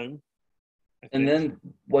time. And then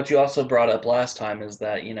what you also brought up last time is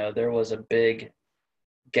that, there was a big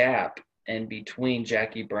gap in between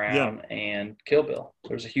Jackie Brown and Kill Bill.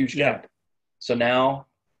 There was a huge gap. So now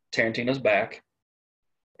Tarantino's back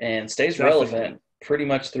and stays relevant pretty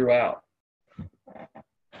much throughout.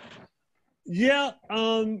 Yeah,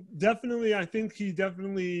 definitely. I think he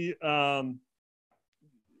definitely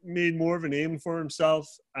made more of a name for himself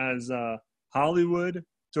as a Hollywood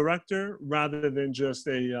director rather than just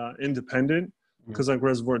a independent, because like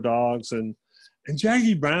Reservoir Dogs and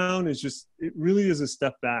Jackie Brown it really is a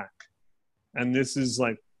step back, and this is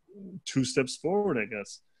like 2 steps forward, I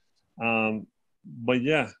guess. But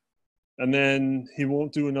yeah, and then he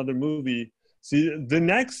won't do another movie. We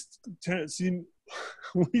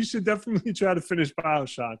should definitely try to finish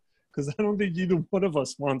BioShock, because I don't think either one of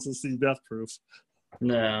us wants to see Death Proof.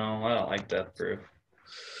 No, I don't like Death Proof.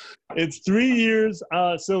 It's 3 years.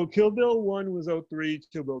 So Kill Bill 1 was 2003,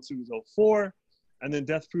 Kill Bill 2 was 2004, and then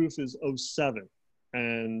Death Proof is 2007.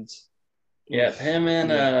 And Yeah, him and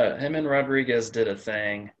Yeah. him and Rodriguez did a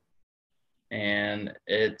thing, and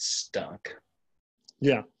it stunk.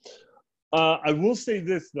 Yeah. I will say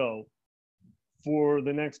this though, for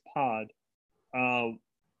the next pod, uh,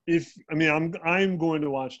 if I mean I'm going to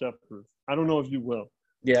watch Death Proof. I don't know if you will,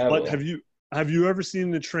 Yeah, I but will. have you ever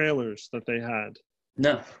seen the trailers that they had?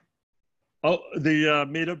 No. Oh, the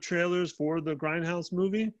made up trailers for the Grindhouse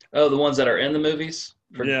movie. Oh, the ones that are in the movies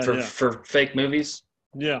for Yeah, for yeah, for fake movies.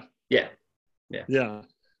 yeah, Yeah, yeah, yeah.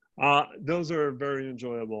 Those are very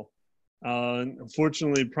enjoyable.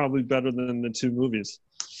 Unfortunately, probably better than the two movies.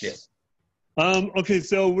 yeah. Okay,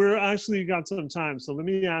 so we're actually got some time. So let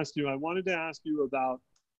me ask you. I wanted to ask you about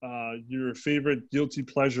your favorite guilty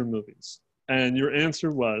pleasure movies, and your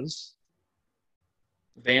answer was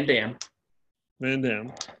Van Damme. Van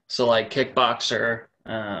Damme. So like Kickboxer,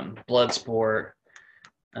 Bloodsport,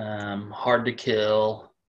 Hard to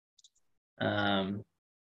Kill, um,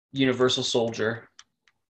 Universal Soldier.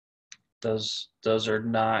 Those are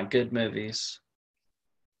not good movies,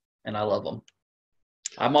 and I love them.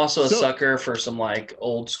 I'm also a So sucker for some like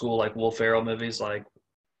old school like Will Ferrell movies, like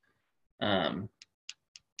um,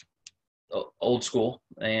 old school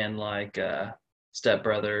and like Step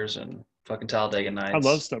Brothers and fucking Talladega I love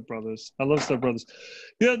Nights. Step Brothers. I love Step Brothers.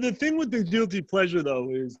 Yeah, the thing with the guilty pleasure though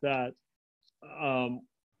is that um,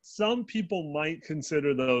 some people might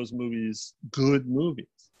consider those movies good movies,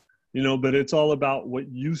 you know, but it's all about what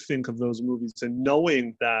you think of those movies and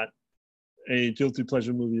knowing that a guilty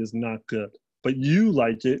pleasure movie is not good, but you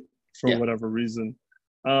like it for Yeah, whatever reason.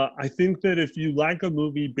 I think that if you like a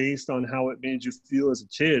movie based on how it made you feel as a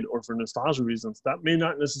kid or for nostalgia reasons, that may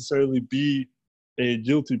not necessarily be a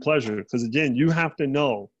guilty pleasure. Because again, you have to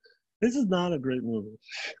know this is not a great movie,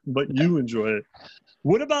 but you enjoy it.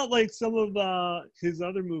 What about like some of his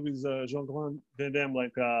other movies, Jean-Claude Van Damme,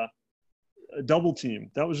 like Double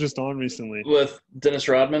Team? That was just on recently with Dennis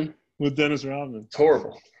Rodman. with Dennis Rodman. It's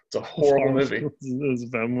horrible. It's a It's horrible horrible. movie. It was a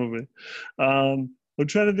bad movie. I'm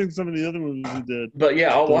trying to think of some of the other movies he did But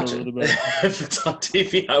yeah, I'll that are watch it. really bad. If it's on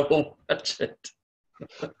TV, I will watch it.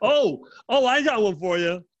 Oh, I got one for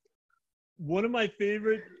you. One of my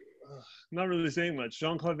favorite, not really saying much,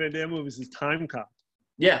 Jean-Claude Van Damme movies is Time Cop.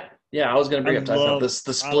 Yeah, yeah. I was gonna I bring up Time Cop. love,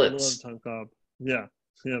 The I love Splits. Time Cop. Yeah,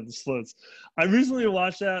 yeah, the Slits. I recently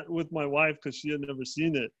watched that with my wife because she had never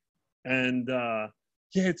seen it, and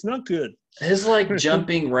yeah, it's not good. His like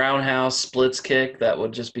jumping roundhouse splits kick that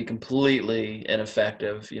would just be completely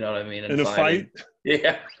ineffective. You know what I mean? In In a fight, fighting.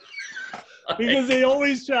 Yeah. because they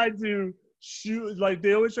always tried to shoot, like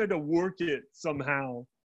they always tried to work it somehow.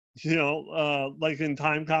 You know, like in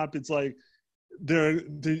Time Cop, it's like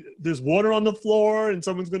there's water on the floor and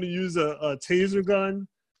someone's going to use a taser gun,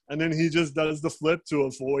 and then he just does the flip to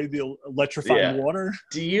avoid the electrified Yeah. water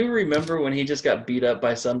Do you remember when he just got beat up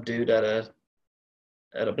by some dude at a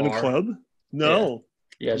in a bar? club. Yeah. No,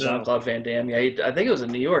 Yeah, no. Jean-Claude Van Damme. Yeah, I think it was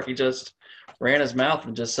in New York. He just ran his mouth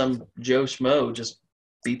and just some Joe Schmo just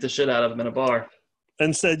beat the shit out of him in a bar.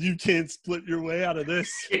 And said you can't split your way out of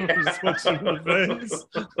this. Just punched him in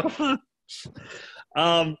the face.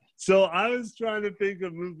 So I was trying to think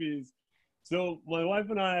of movies. So my wife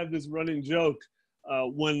and I have this running joke.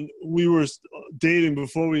 When we were dating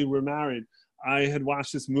before we were married, I had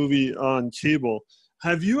watched this movie on cable.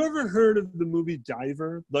 Have you ever heard of the movie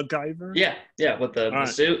Guyver? The Guyver? Yeah, yeah, with the All right.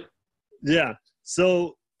 suit. Yeah.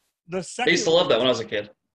 So the I second used to love one that when I was a kid.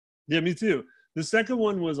 Yeah, me too. The second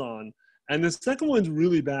one was on, and the second one's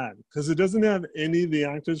really bad because it doesn't have any of the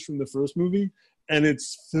actors from the first movie, and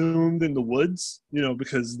it's filmed in the woods, you know,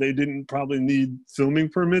 because they didn't probably need filming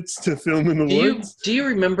permits to film in the woods. Do you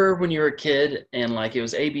remember when you were a kid and like it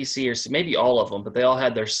was ABC or maybe all of them, but they all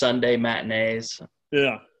had their Sunday matinees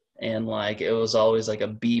Yeah. and like it was always like a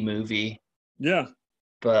B movie, Yeah.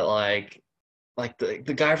 but like the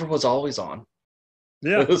Guyver was always on.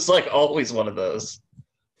 Yeah. It was like always one of those.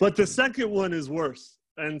 But the second one is worse.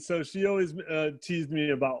 And so she always teased me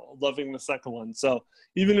about loving the second one. So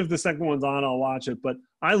even if the second one's on, I'll watch it. But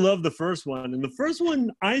I love the first one. And the first one,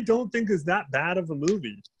 I don't think is that bad of a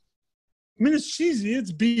movie. I mean, it's cheesy.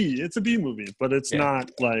 It's B. It's a B movie, but it's not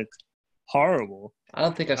like horrible. I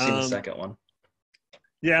don't think I've seen the second one.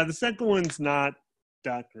 Yeah, the second one's not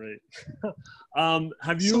that great.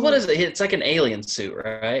 Have you? So what is it? It's like an alien suit,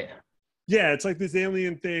 right? Yeah, it's like this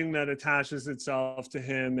alien thing that attaches itself to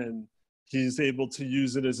him, and he's able to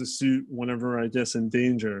use it as a suit whenever, I guess, in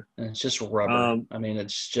danger. And it's just rubber. I mean,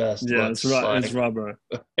 it's just it's rubber.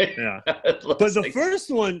 Yeah, but the first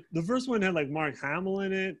one had like Mark Hamill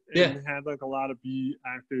in it, and had like a lot of B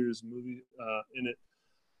actors movie in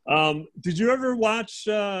it. Did you ever watch?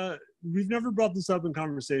 We've never brought this up in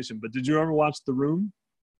conversation, but did you ever watch The Room?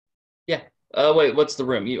 Yeah, Wait, what's The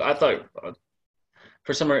Room? I thought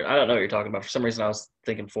for some reason I don't know what you're talking about. For some reason I was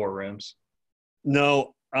thinking Four Rooms.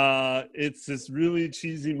 No, it's this really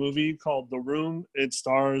cheesy movie called The Room. It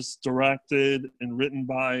stars, directed, and written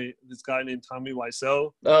by this guy named Tommy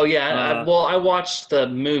Wiseau. Oh yeah, Uh, I watched the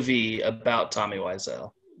movie about Tommy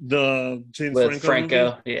Wiseau the James with Franco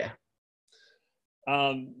movie. Franco.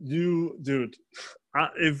 Yeah. Dude,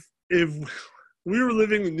 if we were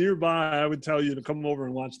living nearby, I would tell you to come over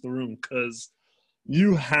and watch The Room because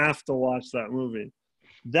you have to watch that movie.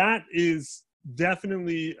 That is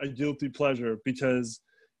definitely a guilty pleasure because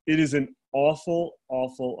it is an awful,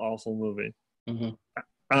 awful, awful movie. Mm-hmm.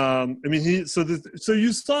 I mean, so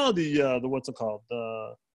you saw the what's it called, the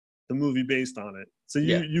movie based on it. So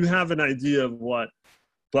you have an idea of what.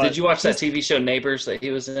 But did you watch that TV show Neighbors that he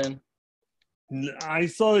was in? I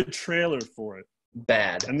saw a trailer for it.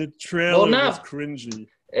 Bad. And the trailer was cringy.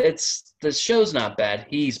 The show's not bad.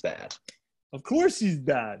 He's bad. Of course he's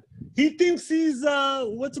bad. He thinks he's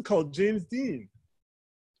what's it called, James Dean.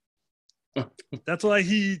 That's why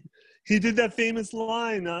he did that famous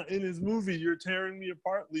line in his movie, "You're tearing me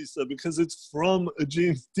apart, Lisa," because it's from a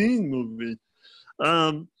James Dean movie.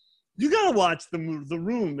 You gotta watch the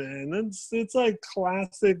Room, man. It's like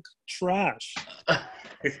classic trash.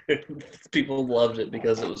 People loved it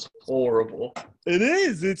because it was horrible. It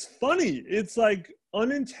is. It's funny. It's like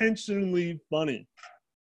unintentionally funny.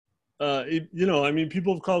 I mean,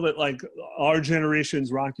 people have called it like our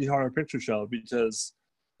generation's Rocky Horror Picture Show because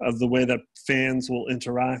of the way that fans will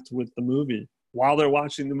interact with the movie while they're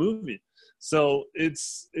watching the movie. So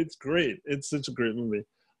it's great. It's such a great movie.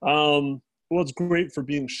 Well, it's great for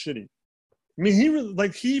being shitty. I mean,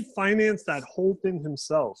 he financed that whole thing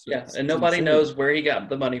himself. Yeah, and nobody knows where he got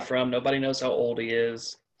the money from. Nobody knows how old he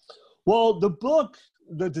is. Well, the book,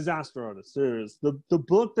 The Disaster Artist, the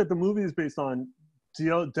book that the movie is based on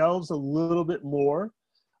delves a little bit more.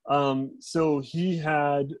 So he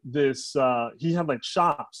had like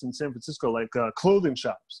shops in San Francisco, like clothing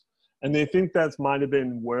shops. And they think that might have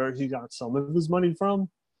been where he got some of his money from.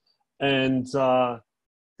 And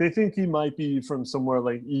they think he might be from somewhere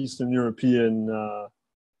like Eastern European,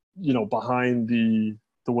 behind the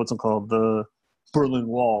what's it called, the Berlin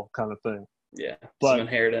Wall kind of thing. Yeah, but some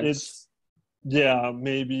inheritance.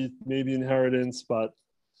 Maybe inheritance. But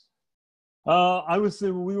we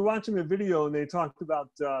were watching a video and they talked about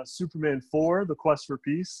Superman 4, The Quest for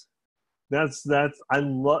Peace. Have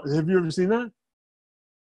you ever seen that?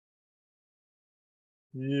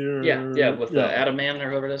 With the Atom Man or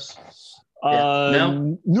whoever it is.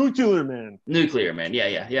 No? Nuclear Man. Nuclear Man.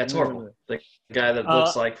 Yeah. It's horrible. The guy that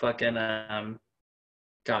looks like fucking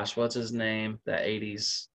what's his name? That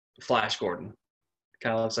 80s Flash Gordon.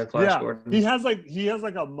 Kind of looks like Flash Gordon. He has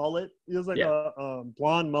like a mullet. He has like a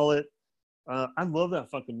blonde mullet. I love that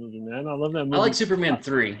fucking movie, man. I love that movie. I like Superman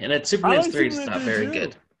 3, and Superman 3 is not very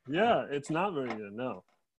good. Yeah, it's not very good. No,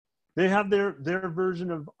 they have their version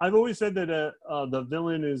of. I've always said that the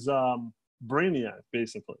villain is Brainiac,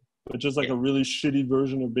 basically, but just like a really shitty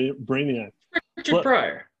version of Brainiac. Richard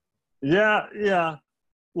Pryor. Yeah.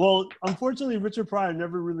 Well, unfortunately, Richard Pryor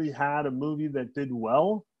never really had a movie that did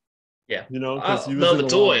well. Yeah. Because he was The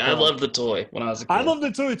Toy. I loved The Toy when I was a kid. I love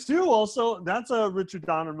The Toy too. Also, that's a Richard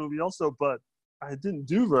Donner movie, also, but I didn't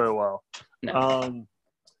do very well. No.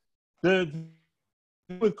 The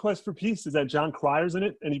with Quest for Peace is that John Cryer's in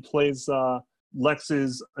it, and he plays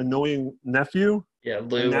Lex's annoying nephew. Yeah,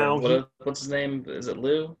 Lou. What's his name? Is it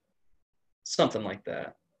Lou? Something like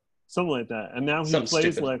that. Something like that. And now he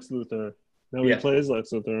plays Lex Luthor. He plays Lex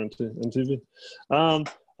Luthor on TV.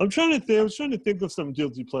 I was trying to think of some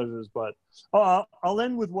guilty pleasures, but I'll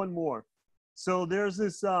end with one more. So there's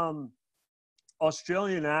this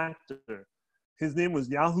Australian actor. His name was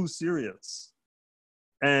Yahoo Serious.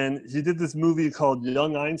 And he did this movie called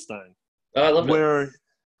Young Einstein. Oh, I love it.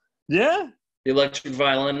 Yeah? The electric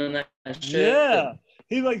violin and that shit. Yeah.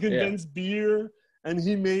 He condensed beer, and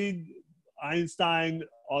he made Einstein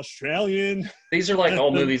Australian. These are like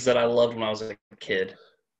all movies that I loved when I was a kid.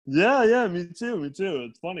 Yeah, me too.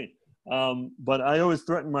 It's funny. But I always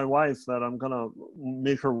threaten my wife that I'm going to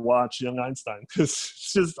make her watch Young Einstein because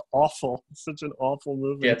it's just awful. It's such an awful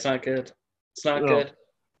movie. Yeah, it's not good. It's not good.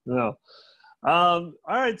 No. All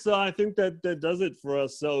right, so I think that does it for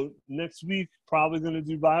us. So next week, probably going to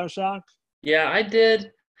do BioShock. Yeah, I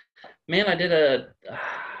did. Man, I did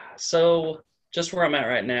so just where I'm at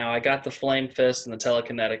right now, I got the Flame Fist and the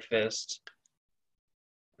Telekinetic Fist.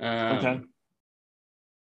 Okay.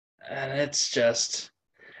 And it's just,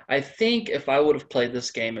 I think if I would have played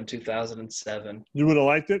this game in 2007, you would have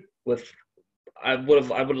liked it. I would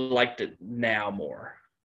have liked it now more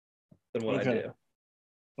than what I do.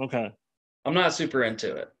 Okay. I'm not super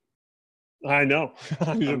into it. I know.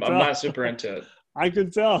 I'm not super into it. I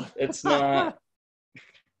can tell. It's not.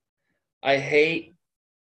 I hate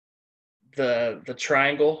the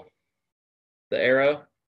triangle, the arrow,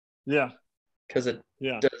 Yeah. because it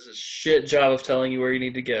Yeah. does a shit job of telling you where you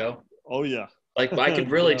need to go. Oh yeah. Like I could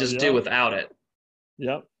really just do without it.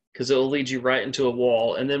 Yep. Because it will lead you right into a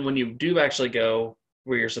wall, and then when you do actually go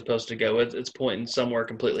where you're supposed to go, it's pointing somewhere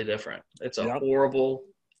completely different. It's a horrible,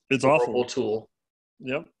 it's horrible awful tool.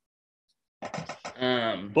 Yep.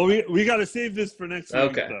 But we got to save this for next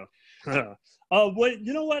week, though. Wait,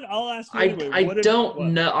 you know what? I'll ask you anyway. I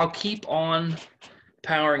don't know. I'll keep on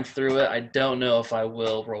powering through it. I don't know if I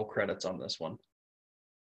will roll credits on this one.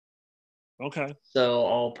 Okay. So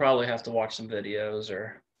I'll probably have to watch some videos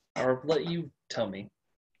or let you tell me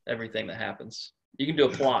everything that happens. You can do a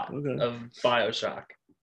plot of BioShock.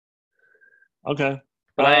 Okay.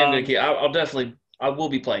 But I am going to keep. I will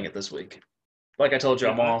be playing it this week. Like I told you,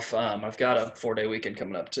 I'm off. I've got a 4-day weekend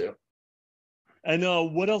coming up too. And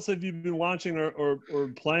what else have you been watching or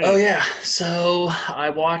playing? Oh yeah, so I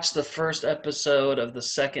watched the first episode of the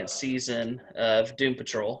second season of Doom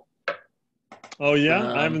Patrol. Oh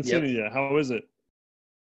yeah, I haven't seen it yet. How is it?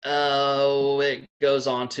 Oh, it goes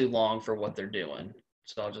on too long for what they're doing.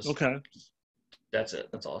 So I'll just That's it.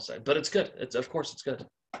 That's all I'll say. But it's good. Of course it's good.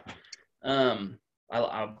 I'm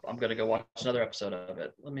gonna go watch another episode of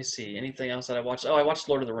it. Let me see. Anything else that I watched? Oh, I watched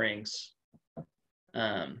Lord of the Rings.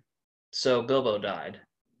 So Bilbo died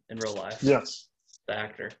in real life. Yes. The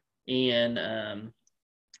actor. Ian,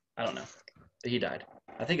 I don't know. But he died.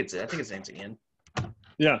 I think his name's Ian.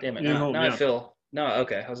 Yeah. Damn it. Ian Holm, I feel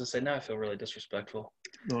okay. I was gonna say now I feel really disrespectful.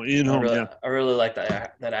 No, Ian Holm, I really like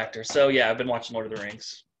that actor. So yeah, I've been watching Lord of the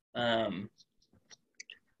Rings. I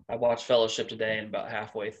watched Fellowship today and about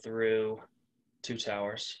halfway through Two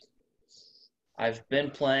Towers. I've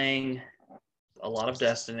been playing a lot of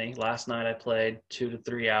Destiny. Last night I played 2 to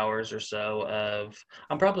 3 hours or so of.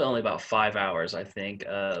 I'm probably only about 5 hours, I think,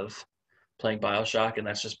 of playing BioShock, and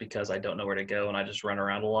that's just because I don't know where to go and I just run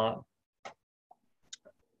around a lot.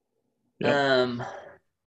 Yep.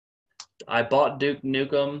 I bought Duke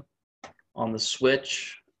Nukem on the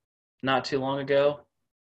Switch not too long ago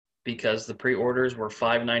because the pre-orders were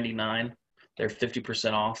 $5.99. They're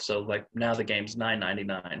 50% off, so like now the game's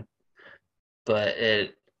 $9.99. But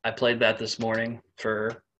I played that this morning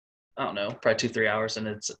for I don't know, probably 2-3 hours, and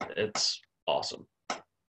it's awesome.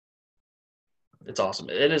 It's awesome.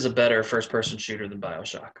 It is a better first-person shooter than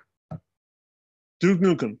BioShock. Duke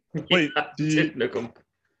Nukem. Wait, Duke Nukem.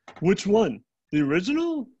 Which one? The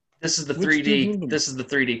original? This is the 3D. This is the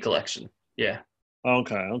 3D collection. Yeah.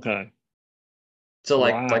 Okay. So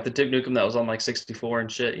like the Duke Nukem that was on like 64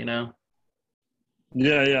 and shit, you know?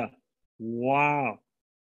 Yeah. Wow.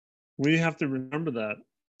 We have to remember that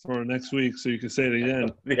for next week so you can say it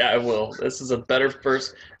again. Yeah, I will. This is a better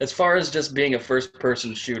as far as just being a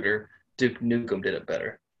first-person shooter, Duke Nukem did it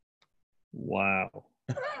better. Wow.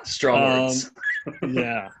 Strong words.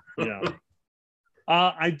 Yeah.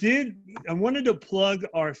 I wanted to plug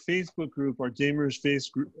our Facebook group, our Gamers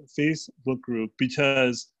Facebook group,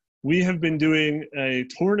 because we have been doing a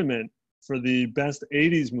tournament for the best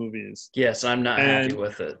 80s movies. Yes, I'm not happy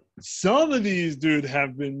with it. Some of these, dude,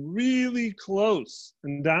 have been really close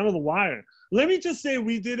and down to the wire. Let me just say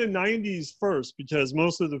we did a 90s first because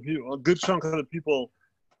most of the people, a good chunk of the people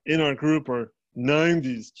in our group are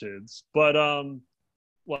 90s kids. But,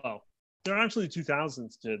 well, they're actually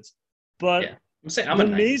 2000s kids. But yeah. I'm a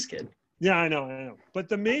 90s kid. Yeah, I know. But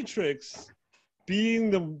The Matrix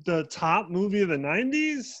being the top movie of the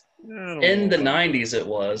 90s? In the 90s it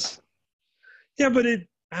was. Yeah, but it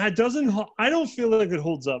doesn't. I don't feel like it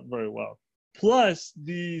holds up very well. Plus,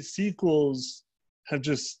 the sequels have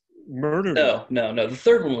just murdered it. No. The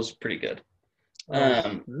third one was pretty good.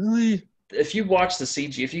 Really? If you watch the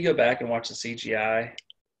CG, if you go back and watch the CGI,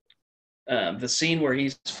 the scene where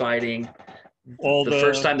he's fighting the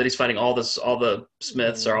first time that he's fighting all the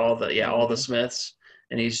Smiths or all the Smiths,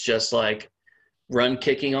 and he's just like run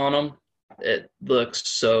kicking on them, it looks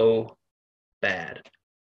so bad.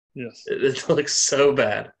 Yes, it looks so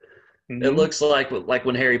bad. Mm-hmm. It looks like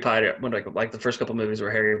when Harry Potter, like the first couple movies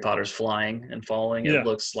where Harry Potter's flying and falling. It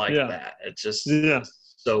looks like that. It's just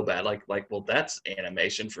so bad. Like well, that's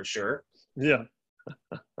animation for sure. Yeah.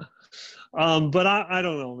 But I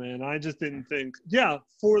don't know, man. I just didn't think. Yeah,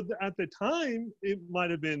 at the time, it might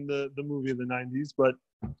have been the movie of the 90s, but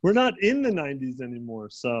we're not in the 90s anymore.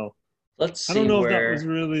 So let's see. I don't know if that was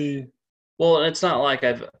really. Well, it's not like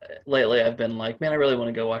I've been like, man, I really want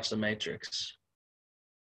to go watch The Matrix.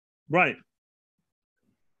 Right.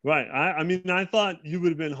 Right. I mean, I thought you would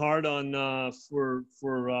have been hard on for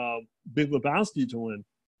Big Lebowski to win,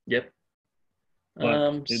 Yep.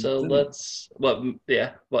 but it So didn't. let's what?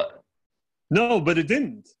 Yeah. What? No, but it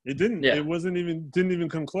didn't. It didn't. Yeah. It wasn't even. Didn't even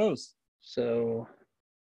come close. So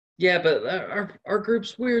yeah, but our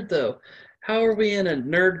group's weird though. How are we in a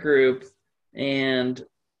nerd group and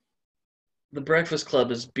the Breakfast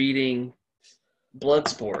Club is beating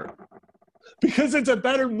Bloodsport? Because it's a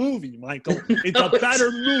better movie, Michael. It's No, a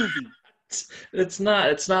better movie. It's not.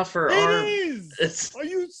 It's not for It our. is. It's Are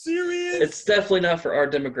you serious? it's definitely not for our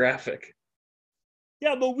demographic.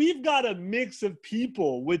 Yeah, but we've got a mix of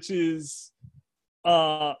people, which is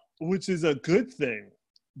a good thing.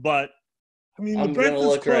 But I mean, the I'm gonna Breakfast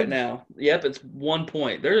look right Club. now. Yep, it's 1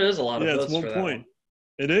 point. There is a lot of Yeah, it's votes one for that point. one.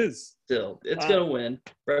 It is. Still, it's gonna win.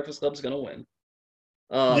 Breakfast Club's gonna win.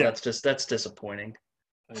 Oh, Yeah. that's disappointing.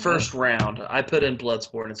 I know. First round, I put in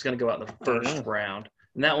Bloodsport, and it's gonna go out in the first know. round.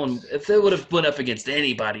 And that one, if it would have went up against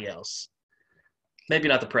anybody else, maybe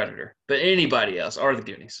not the Predator, but anybody else, or the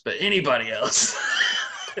Goonies, but anybody else.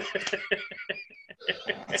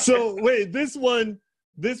 So wait, this one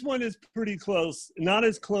is pretty close. Not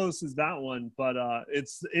as close as that one, but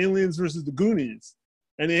it's Aliens versus the Goonies,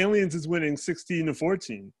 and Aliens is winning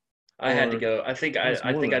 16-14. I had to go. I think I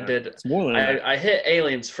did. It's more than that. I hit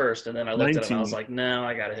Aliens first, and then I looked at them. I was 19. like, no,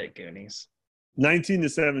 I gotta hit Goonies.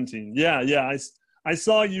 19-17. Yeah. I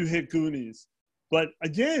saw you hit Goonies, but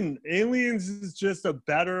again, Aliens is just a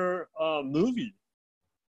better movie.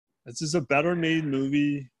 It's just a better made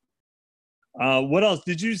movie. What else?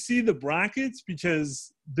 Did you see the brackets?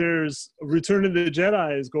 Because there's Return of the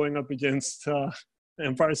Jedi is going up against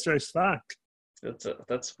Empire Strikes Back.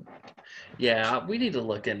 That's yeah. We need to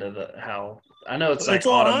look into how. I know it's like It's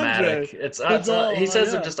all automatic. Andre. It's all, he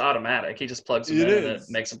says yeah. it's just automatic. He just plugs them It in and is.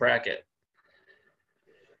 it makes a bracket.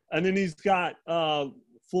 And then he's got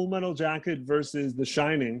Full Metal Jacket versus The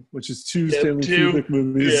Shining, which is two Stanley Kubrick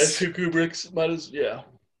movies. Yeah, 2 Kubricks.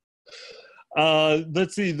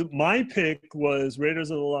 Let's see. My pick was Raiders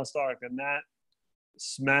of the Lost Ark, and that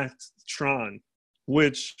smacked Tron,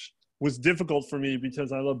 which was difficult for me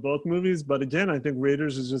because I love both movies. But again, I think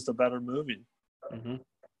Raiders is just a better movie. Mm-hmm.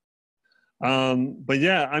 But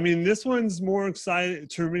yeah, I mean, this one's more exciting.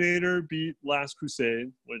 Terminator beat Last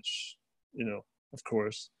Crusade, which, of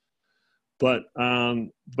course. But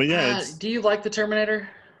yeah. Do you like the Terminator?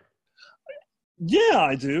 Yeah,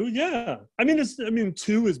 I do. Yeah. I mean,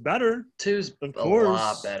 2 is better. 2's of a course.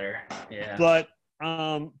 lot better. Yeah. But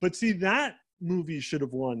see, that movie should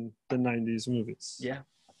have won the 90s movies. Yeah.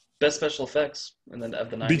 Best special effects of the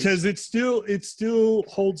 90s. Because it still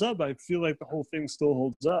holds up. I feel like the whole thing still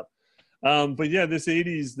holds up. But yeah, this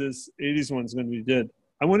 80s one's going to be good.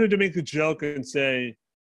 I wanted to make a joke and say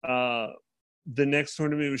the next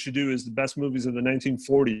tournament we should do is the best movies of the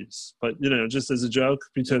 1940s. But, just as a joke,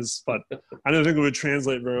 but I don't think it would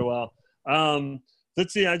translate very well.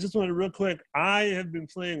 Let's see. I just wanted real quick. I have been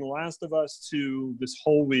playing Last of Us 2 this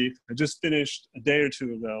whole week. I just finished a day or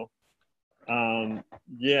two ago.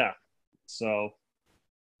 Yeah. So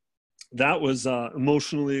that was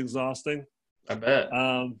emotionally exhausting. I bet.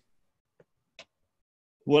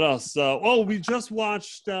 What else? We just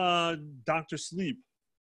watched Dr. Sleep.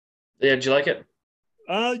 Yeah, did you like it?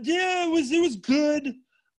 Yeah, it was good.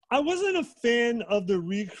 I wasn't a fan of the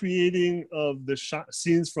recreating of the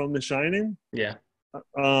scenes from The Shining. Yeah.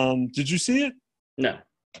 Did you see it? No.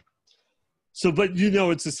 So, but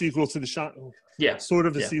it's a sequel to The Shining. Yeah. Sort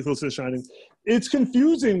of a sequel to The Shining. It's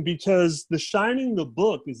confusing because The Shining, the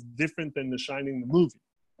book, is different than The Shining, the movie.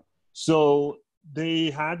 So they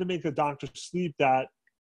had to make a Dr. Sleep that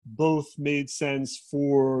both made sense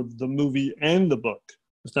for the movie and the book,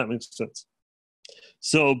 if that makes sense.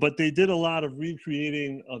 So, but they did a lot of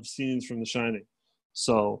recreating of scenes from The Shining.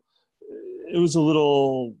 So it was a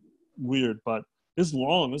little weird, but it's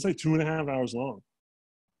long. It was like 2.5 hours long.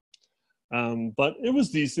 But it was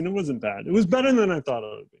decent. It wasn't bad. It was better than I thought it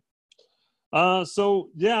would be. So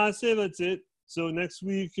yeah, I say that's it. So next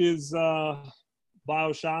week is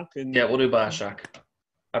BioShock, and yeah, we'll do BioShock.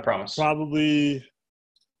 I promise. Probably.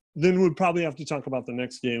 Then we'd probably have to talk about the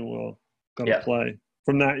next game we're gonna play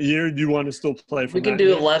from that year. Do you want to still play? From we can that do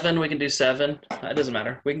year? 11. We can do 7. It doesn't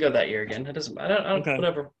matter. We can go that year again. It doesn't. I don't. Okay.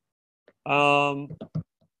 Whatever.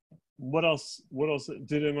 What else?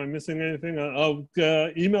 Am I missing anything?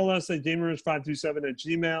 Email us at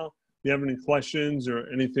gamers527@gmail. If you have any questions or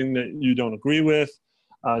anything that you don't agree with,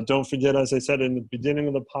 don't forget, as I said in the beginning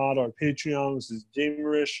of the pod, our Patreon. This is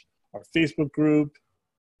Gamerish, our Facebook group.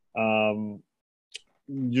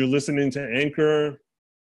 You're listening to Anchor.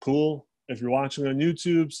 Cool. If you're watching on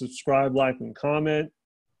YouTube, subscribe, like, and comment.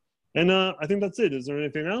 And I think that's it. Is there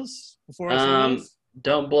anything else before I sign off?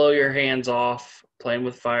 Don't blow your hands off playing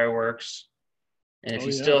with fireworks. And if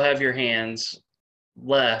you still have your hands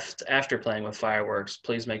left after playing with fireworks,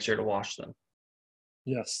 please make sure to wash them.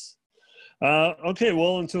 Yes. Okay,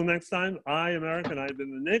 well, until next time, I am Eric, and I've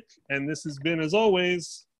been the Nick, and this has been, as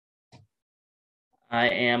always, I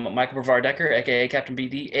am Michael Brevard Decker, a.k.a. Captain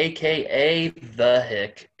BD, a.k.a. The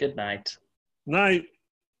Hick. Good night. Night.